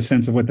buildings and you get a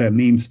sense of what that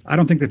means. I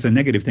don't think that's a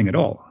negative thing at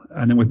all.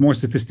 And then with more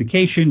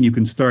sophistication, you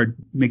can start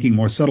making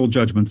more subtle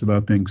judgments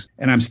about things.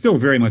 And I'm still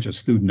very much a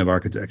student of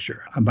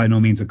architecture. I'm by no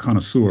means a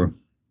connoisseur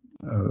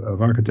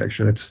of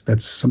architecture.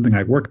 That's something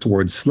I work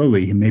towards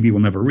slowly and maybe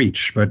will never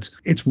reach. But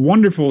it's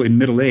wonderful in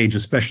middle age,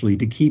 especially,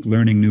 to keep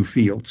learning new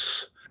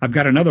fields. I've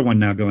got another one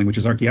now going, which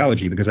is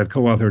archaeology, because I've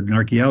co-authored an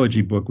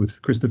archaeology book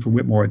with Christopher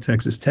Whitmore at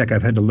Texas Tech.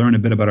 I've had to learn a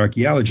bit about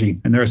archaeology,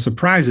 and there are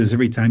surprises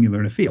every time you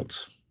learn a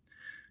field.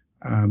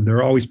 There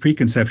are always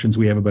preconceptions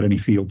we have about any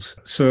field.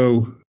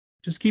 So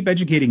just keep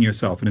educating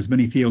yourself in as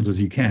many fields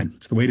as you can.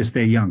 It's the way to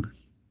stay young.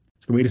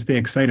 It's the way to stay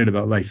excited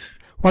about life.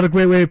 What a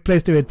great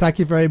place to end. Thank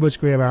you very much,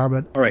 Graham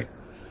Harman. All right.